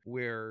development here,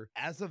 where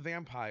as a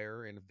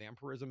vampire, and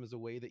vampirism is a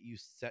way that you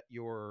set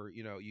your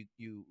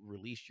you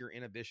release your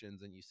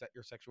inhibitions and you set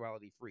your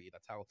sexuality free.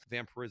 That's how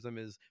vampirism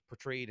is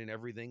portrayed in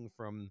everything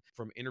from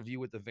Interview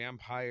with the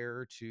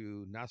Vampire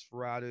to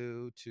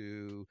Nosferatu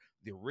to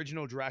the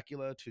original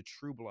Dracula to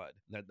True Blood.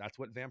 That's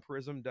what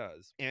vampirism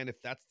does. And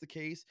if that's the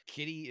case,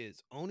 Kitty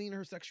is owning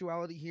her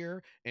sexuality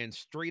here and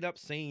straight up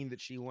saying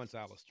that she wants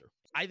Alistair.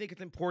 I think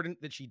it's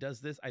important that she does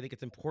this. I think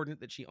it's important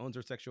that she owns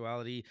her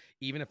sexuality,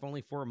 even if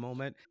only for a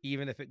moment,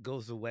 even if it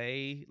goes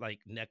away like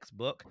next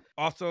book.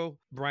 Also,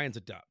 Brian's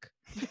a duck.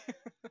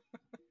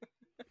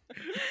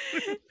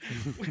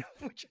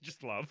 Which I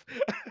just love.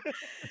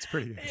 It's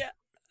pretty good. Yeah.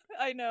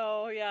 I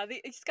know, yeah.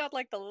 He's got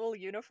like the little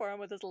uniform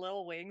with his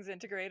little wings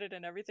integrated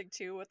and everything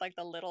too, with like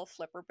the little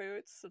flipper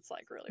boots. It's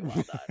like really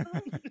well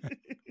done.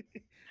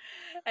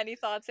 Any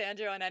thoughts,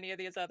 Andrew, on any of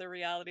these other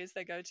realities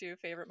they go to?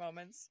 Favorite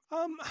moments?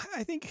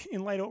 I think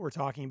in light of what we're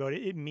talking about,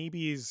 it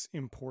maybe is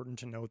important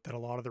to note that a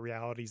lot of the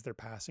realities they're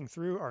passing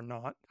through are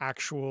not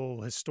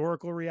actual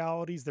historical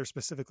realities. They're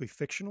specifically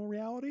fictional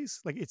realities.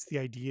 Like it's the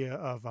idea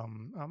of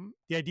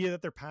the idea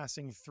that they're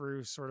passing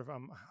through sort of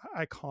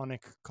iconic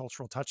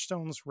cultural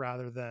touchstones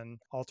rather than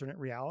alternate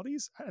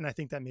realities. And I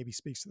think that maybe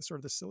speaks to the sort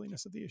of the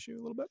silliness of the issue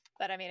a little bit.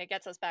 But I mean, it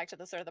gets us back to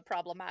the sort of the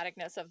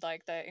problematicness of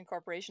like the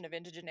incorporation of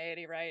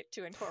indigeneity, right?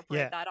 To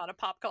incorporate that on a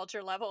pop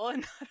culture level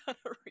and not on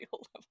a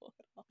real level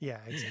at all. Yeah,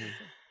 exactly.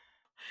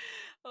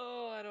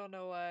 Oh, I don't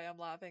know why I'm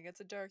laughing. It's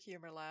a dark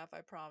humor laugh,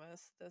 I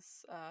promise.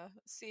 This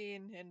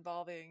scene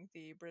involving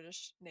the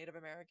British Native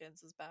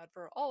Americans is bad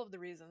for all of the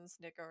reasons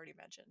Nick already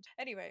mentioned.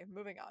 Anyway,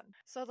 moving on.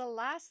 So the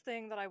last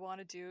thing that I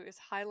want to do is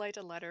highlight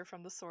a letter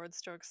from the Sword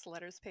Strokes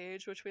letters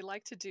page, which we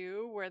like to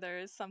do where there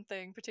is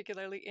something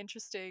particularly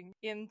interesting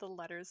in the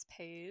letters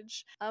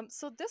page.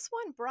 So this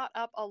one brought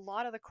up a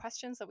lot of the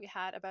questions that we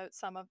had about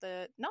some of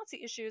the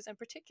Nazi issues, and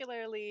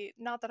particularly,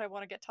 not that I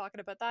want to get talking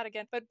about that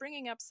again, but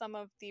bringing up some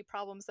of the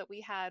problems that we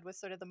had with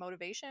sort of the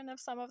motivation of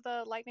some of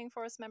the Lightning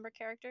Force member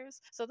characters.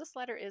 So this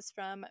letter is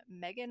from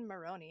Megan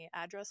Maroney,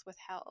 address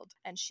withheld,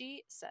 and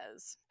she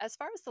says, as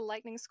far as the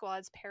Lightning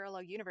Squad's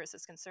parallel universe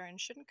is concerned,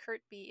 shouldn't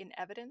Kurt be in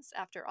evidence?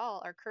 After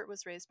all, our Kurt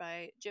was raised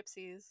by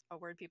gypsies, a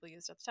word people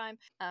used at the time,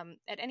 and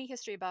any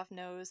history buff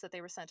knows that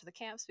they were sent to the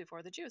camps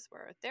before the Jews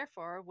were.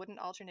 Therefore, wouldn't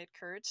alternate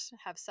Kurt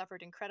have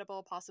suffered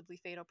incredible, possibly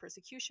fatal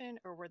persecution,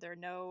 or were there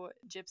no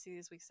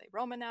gypsies, we say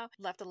Roma now,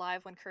 left alive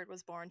when Kurt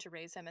was born to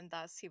raise him, and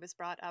thus he was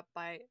brought up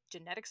by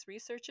genetics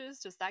researches?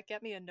 Does that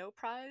get me a no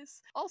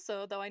prize?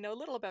 Also, though I know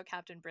little about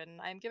Captain Britain,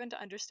 I am given to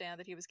understand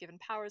that he was given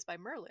powers by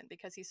Merlin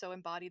because he so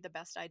embodied the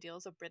best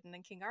ideals of Britain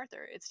and King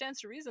Arthur. It stands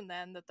to reason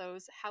then that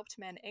those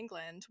Hauptmann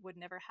England would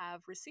never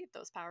have received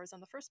those powers in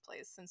the first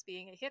place, since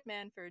being a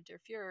hitman for Der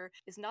Fuhrer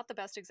is not the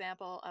best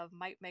example of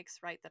might makes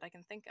right that I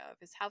can think of.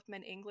 Is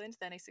Hauptmann England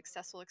then a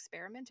successful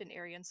experiment in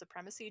Aryan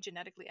supremacy,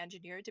 genetically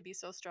engineered to be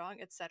so strong,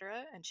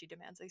 etc.? And she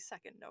demands a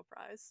second no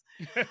prize.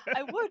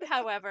 I would,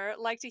 however,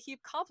 like to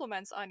heap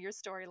compliments on your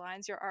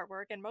storylines, your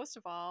artwork, and most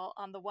of all,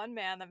 on the one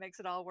man that makes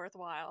it all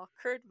worthwhile,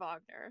 Kurt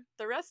Wagner.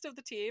 The rest of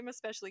the team,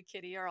 especially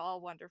Kitty, are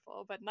all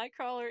wonderful, but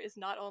Nightcrawler is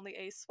not only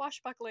a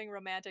swashbuckling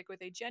romantic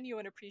with a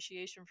genuine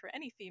appreciation for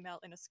any female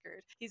in a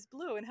skirt, he's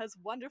blue and has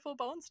wonderful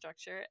bone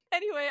structure.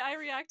 Anyway, I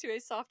react to a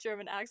soft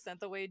German accent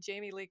the way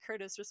Jamie Lee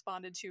Curtis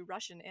responded to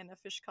Russian in A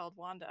Fish Called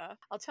Wanda.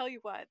 I'll tell you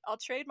what, I'll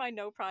trade my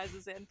no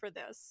prizes in for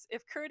this.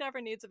 If Kurt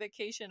ever needs a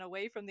vacation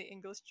away from the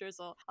English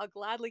drizzle, I'll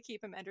gladly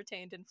keep him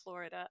entertained in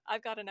Florida.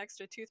 I've got an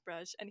extra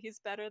toothbrush, and he's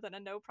better than a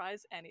no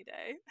prize any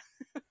day.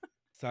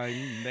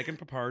 Signed, Megan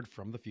Papard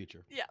from the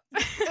future. Yeah.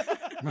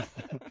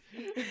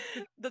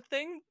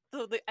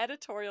 The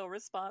editorial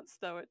response,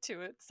 though,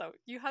 to it, so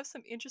you have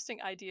some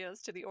interesting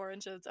ideas to the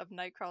origins of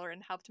Nightcrawler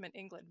and Hauptmann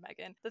England,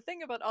 Megan. The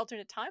thing about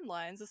alternate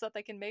timelines is that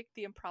they can make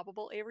the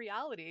improbable a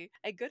reality.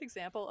 A good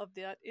example of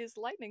that is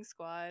Lightning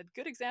Squad.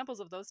 Good examples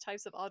of those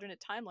types of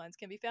alternate timelines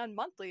can be found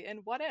monthly in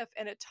What If,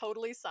 and it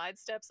totally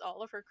sidesteps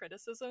all of her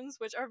criticisms,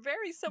 which are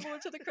very similar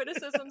to the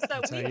criticisms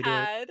that we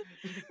had,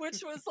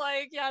 which was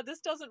like, yeah, this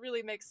doesn't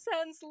really make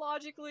sense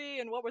logically,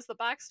 and what was the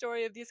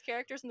backstory of these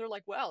characters? And they're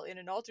like, well, in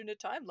an alternate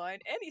timeline,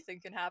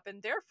 anything can happen,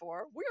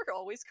 therefore, we're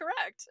always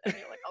correct. And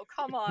you're like, oh,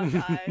 come on,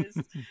 guys.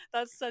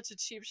 That's such a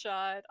cheap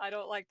shot. I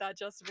don't like that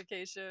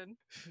justification.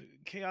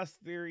 Chaos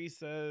theory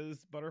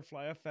says,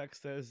 butterfly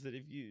effect says that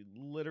if you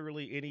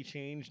literally any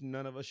change,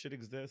 none of us should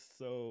exist.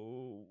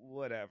 So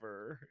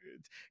whatever.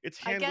 It's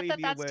I hand get that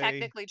wavy that's away.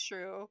 technically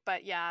true,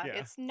 but yeah, Yeah.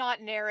 it's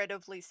not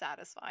narratively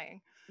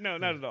satisfying. No,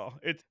 not at all.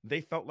 It's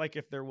they felt like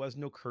if there was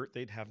no Kurt,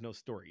 they'd have no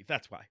story.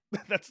 That's why.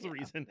 That's the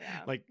reason.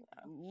 Yeah, Like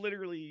yeah.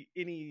 literally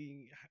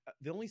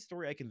the only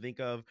story I can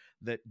think of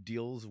that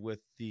deals with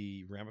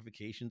the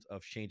ramifications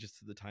of changes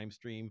to the time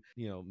stream,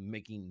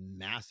 making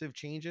massive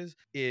changes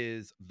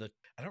is I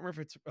don't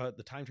remember if it's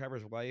the Time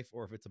Traveler's Wife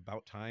or if it's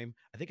About Time.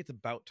 I think it's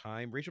About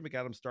Time. Rachel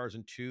McAdams stars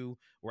in 2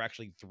 or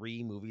actually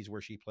 3 movies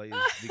where she plays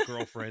the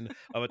girlfriend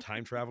of a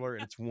time traveler,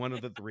 and it's one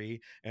of the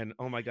 3. And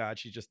oh my God,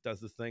 she just does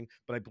this thing.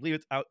 But I believe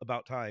it's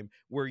About Time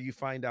where you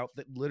find out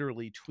that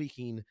literally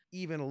tweaking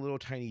even a little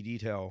tiny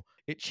detail,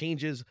 it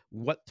changes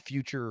what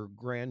future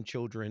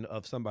grandchildren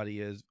of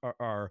somebody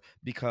are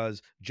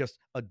because just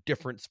a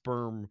different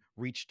sperm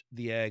reached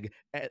the egg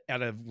at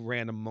a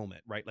random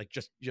moment, right? Like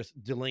just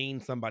delaying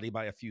somebody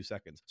by a few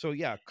seconds. So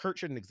yeah, Kurt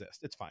shouldn't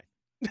exist. It's fine.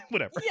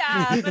 Whatever.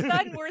 Yeah, but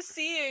then we're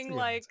seeing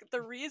like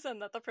the reason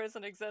that the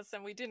prison exists,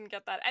 and we didn't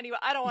get that. Anyway,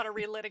 I don't want to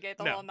relitigate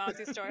the whole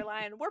Nazi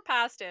storyline. We're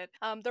past it.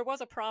 There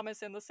was a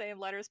promise in the same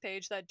letters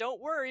page that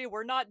don't worry,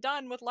 we're not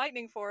done with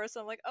Lightning Force.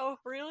 I'm like, oh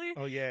really?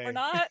 Oh yay. We're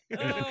not?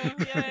 Oh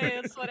yay!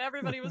 It's what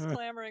everybody was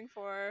clamoring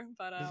for.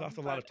 But there's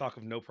also a lot of talk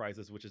of no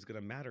prizes, which is going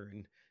to matter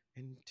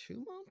in 2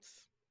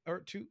 months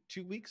or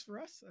two weeks for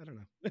us. I don't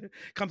know.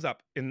 Comes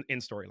up in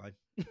storyline.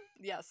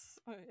 Yes,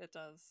 it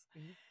does.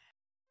 Mm-hmm.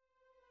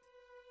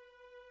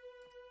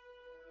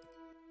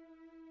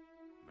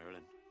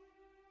 Merlin,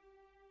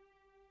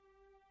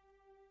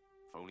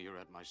 if only you're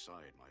at my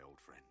side, my old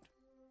friend,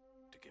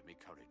 to give me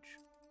courage.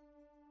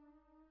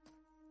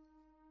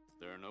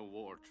 There are no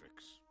war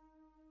tricks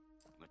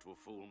that will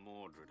fool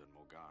Mordred and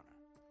Morgana.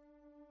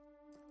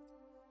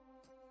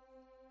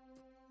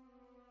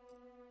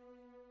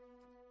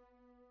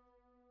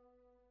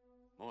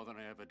 More than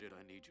I ever did,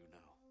 I need you now.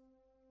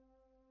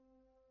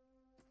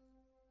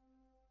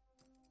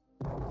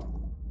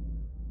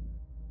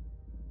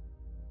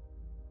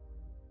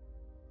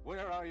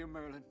 Where are you,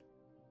 Merlin?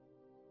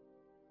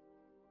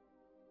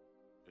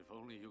 If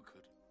only you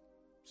could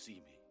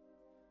see me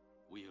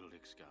wield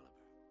Excalibur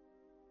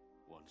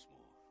once more.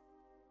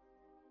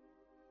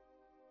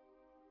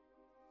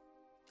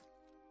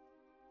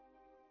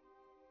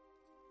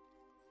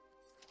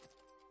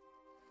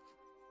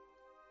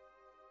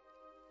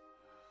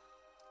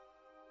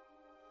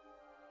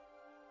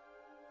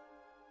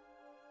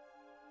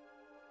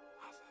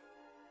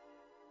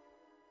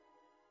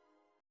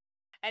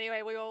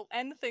 Anyway, we will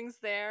end things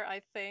there,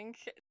 I think.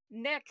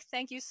 Nick,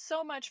 thank you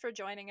so much for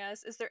joining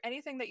us. Is there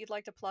anything that you'd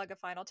like to plug a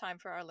final time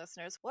for our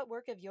listeners? What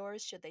work of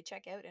yours should they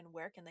check out, and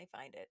where can they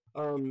find it?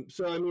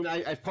 So, I mean,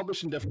 I've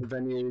published in different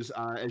venues.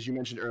 As you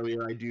mentioned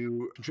earlier, I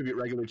do contribute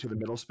regularly to the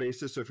Middle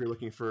Spaces. So if you're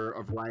looking for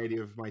a variety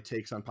of my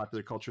takes on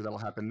popular culture, that'll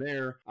happen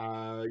there.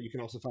 You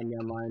can also find me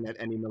online at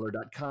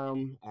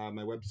annymiller.com,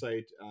 my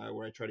website,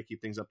 where I try to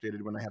keep things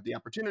updated when I have the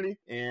opportunity.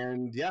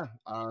 And yeah,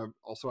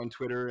 also on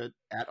Twitter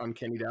at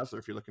Uncanny Dazzler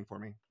if you're looking for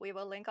me. We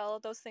will link all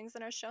of those things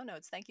in our show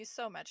notes. Thank you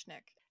so much,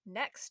 Nick.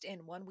 Next,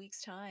 in 1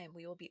 week's time,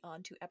 we will be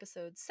on to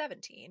episode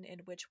 17, in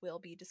which we'll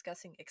be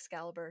discussing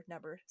Excalibur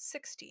number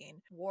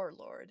 16,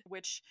 Warlord,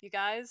 which, you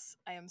guys,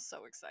 I am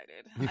so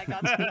excited. I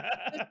got to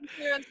listen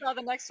to and saw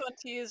the next one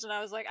teased, and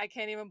I was like, I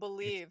can't even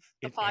believe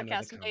the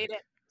podcast made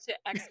it to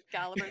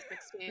Excalibur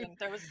 16.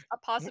 There was a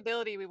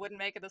possibility we wouldn't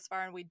make it this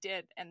far, and we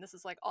did. And this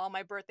is like all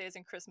my birthdays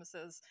and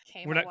Christmases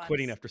came. We're at not once.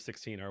 quitting after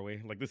 16, are we?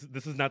 Like this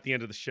is not the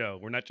end of the show.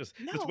 We're not just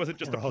No. This wasn't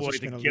just a ploy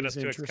to get us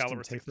to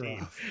Excalibur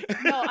 16.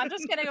 No, I'm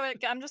just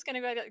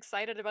gonna get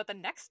excited about the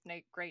next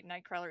great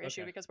Nightcrawler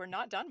issue because we're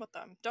not done with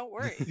them. Don't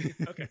worry.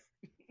 Okay.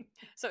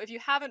 So if you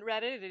haven't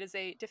read it, it is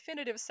a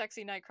definitive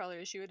sexy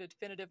Nightcrawler issue, a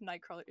definitive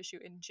Nightcrawler issue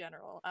in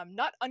general.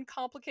 Not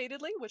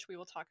uncomplicatedly, which we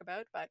will talk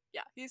about, but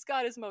yeah, he's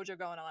got his mojo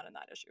going on in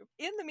that issue.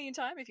 In the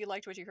meantime, if you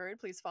liked what you heard,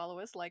 please follow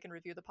us, like and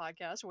review the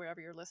podcast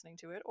wherever you're listening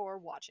to it or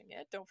watching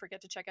it. Don't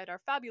forget to check out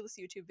our fabulous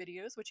YouTube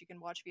videos, which you can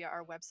watch via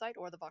our website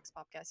or the Vox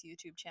Popcast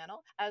YouTube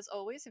channel. As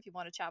always, if you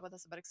want to chat with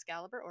us about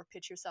Excalibur or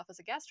pitch yourself as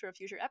a guest for a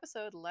future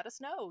episode, let us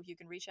know. You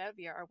can reach out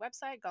via our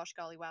website,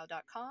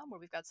 goshgollywow.com, where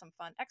we've got some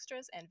fun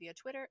extras, and via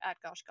Twitter at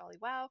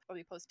goshgollywow, where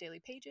we post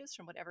daily pages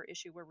from whatever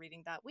issue we're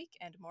reading that week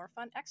and more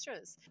fun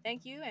extras.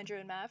 Thank you, Andrew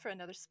and Matt, for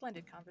another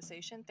splendid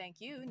conversation. Thank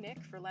you, Nick,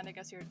 for lending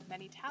us your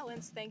many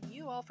talents. Thank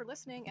you all for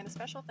listening, and a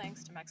special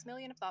thanks to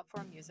Maximilian of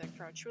Thoughtform Music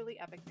for our truly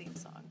epic theme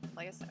song.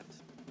 Play us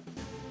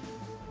out.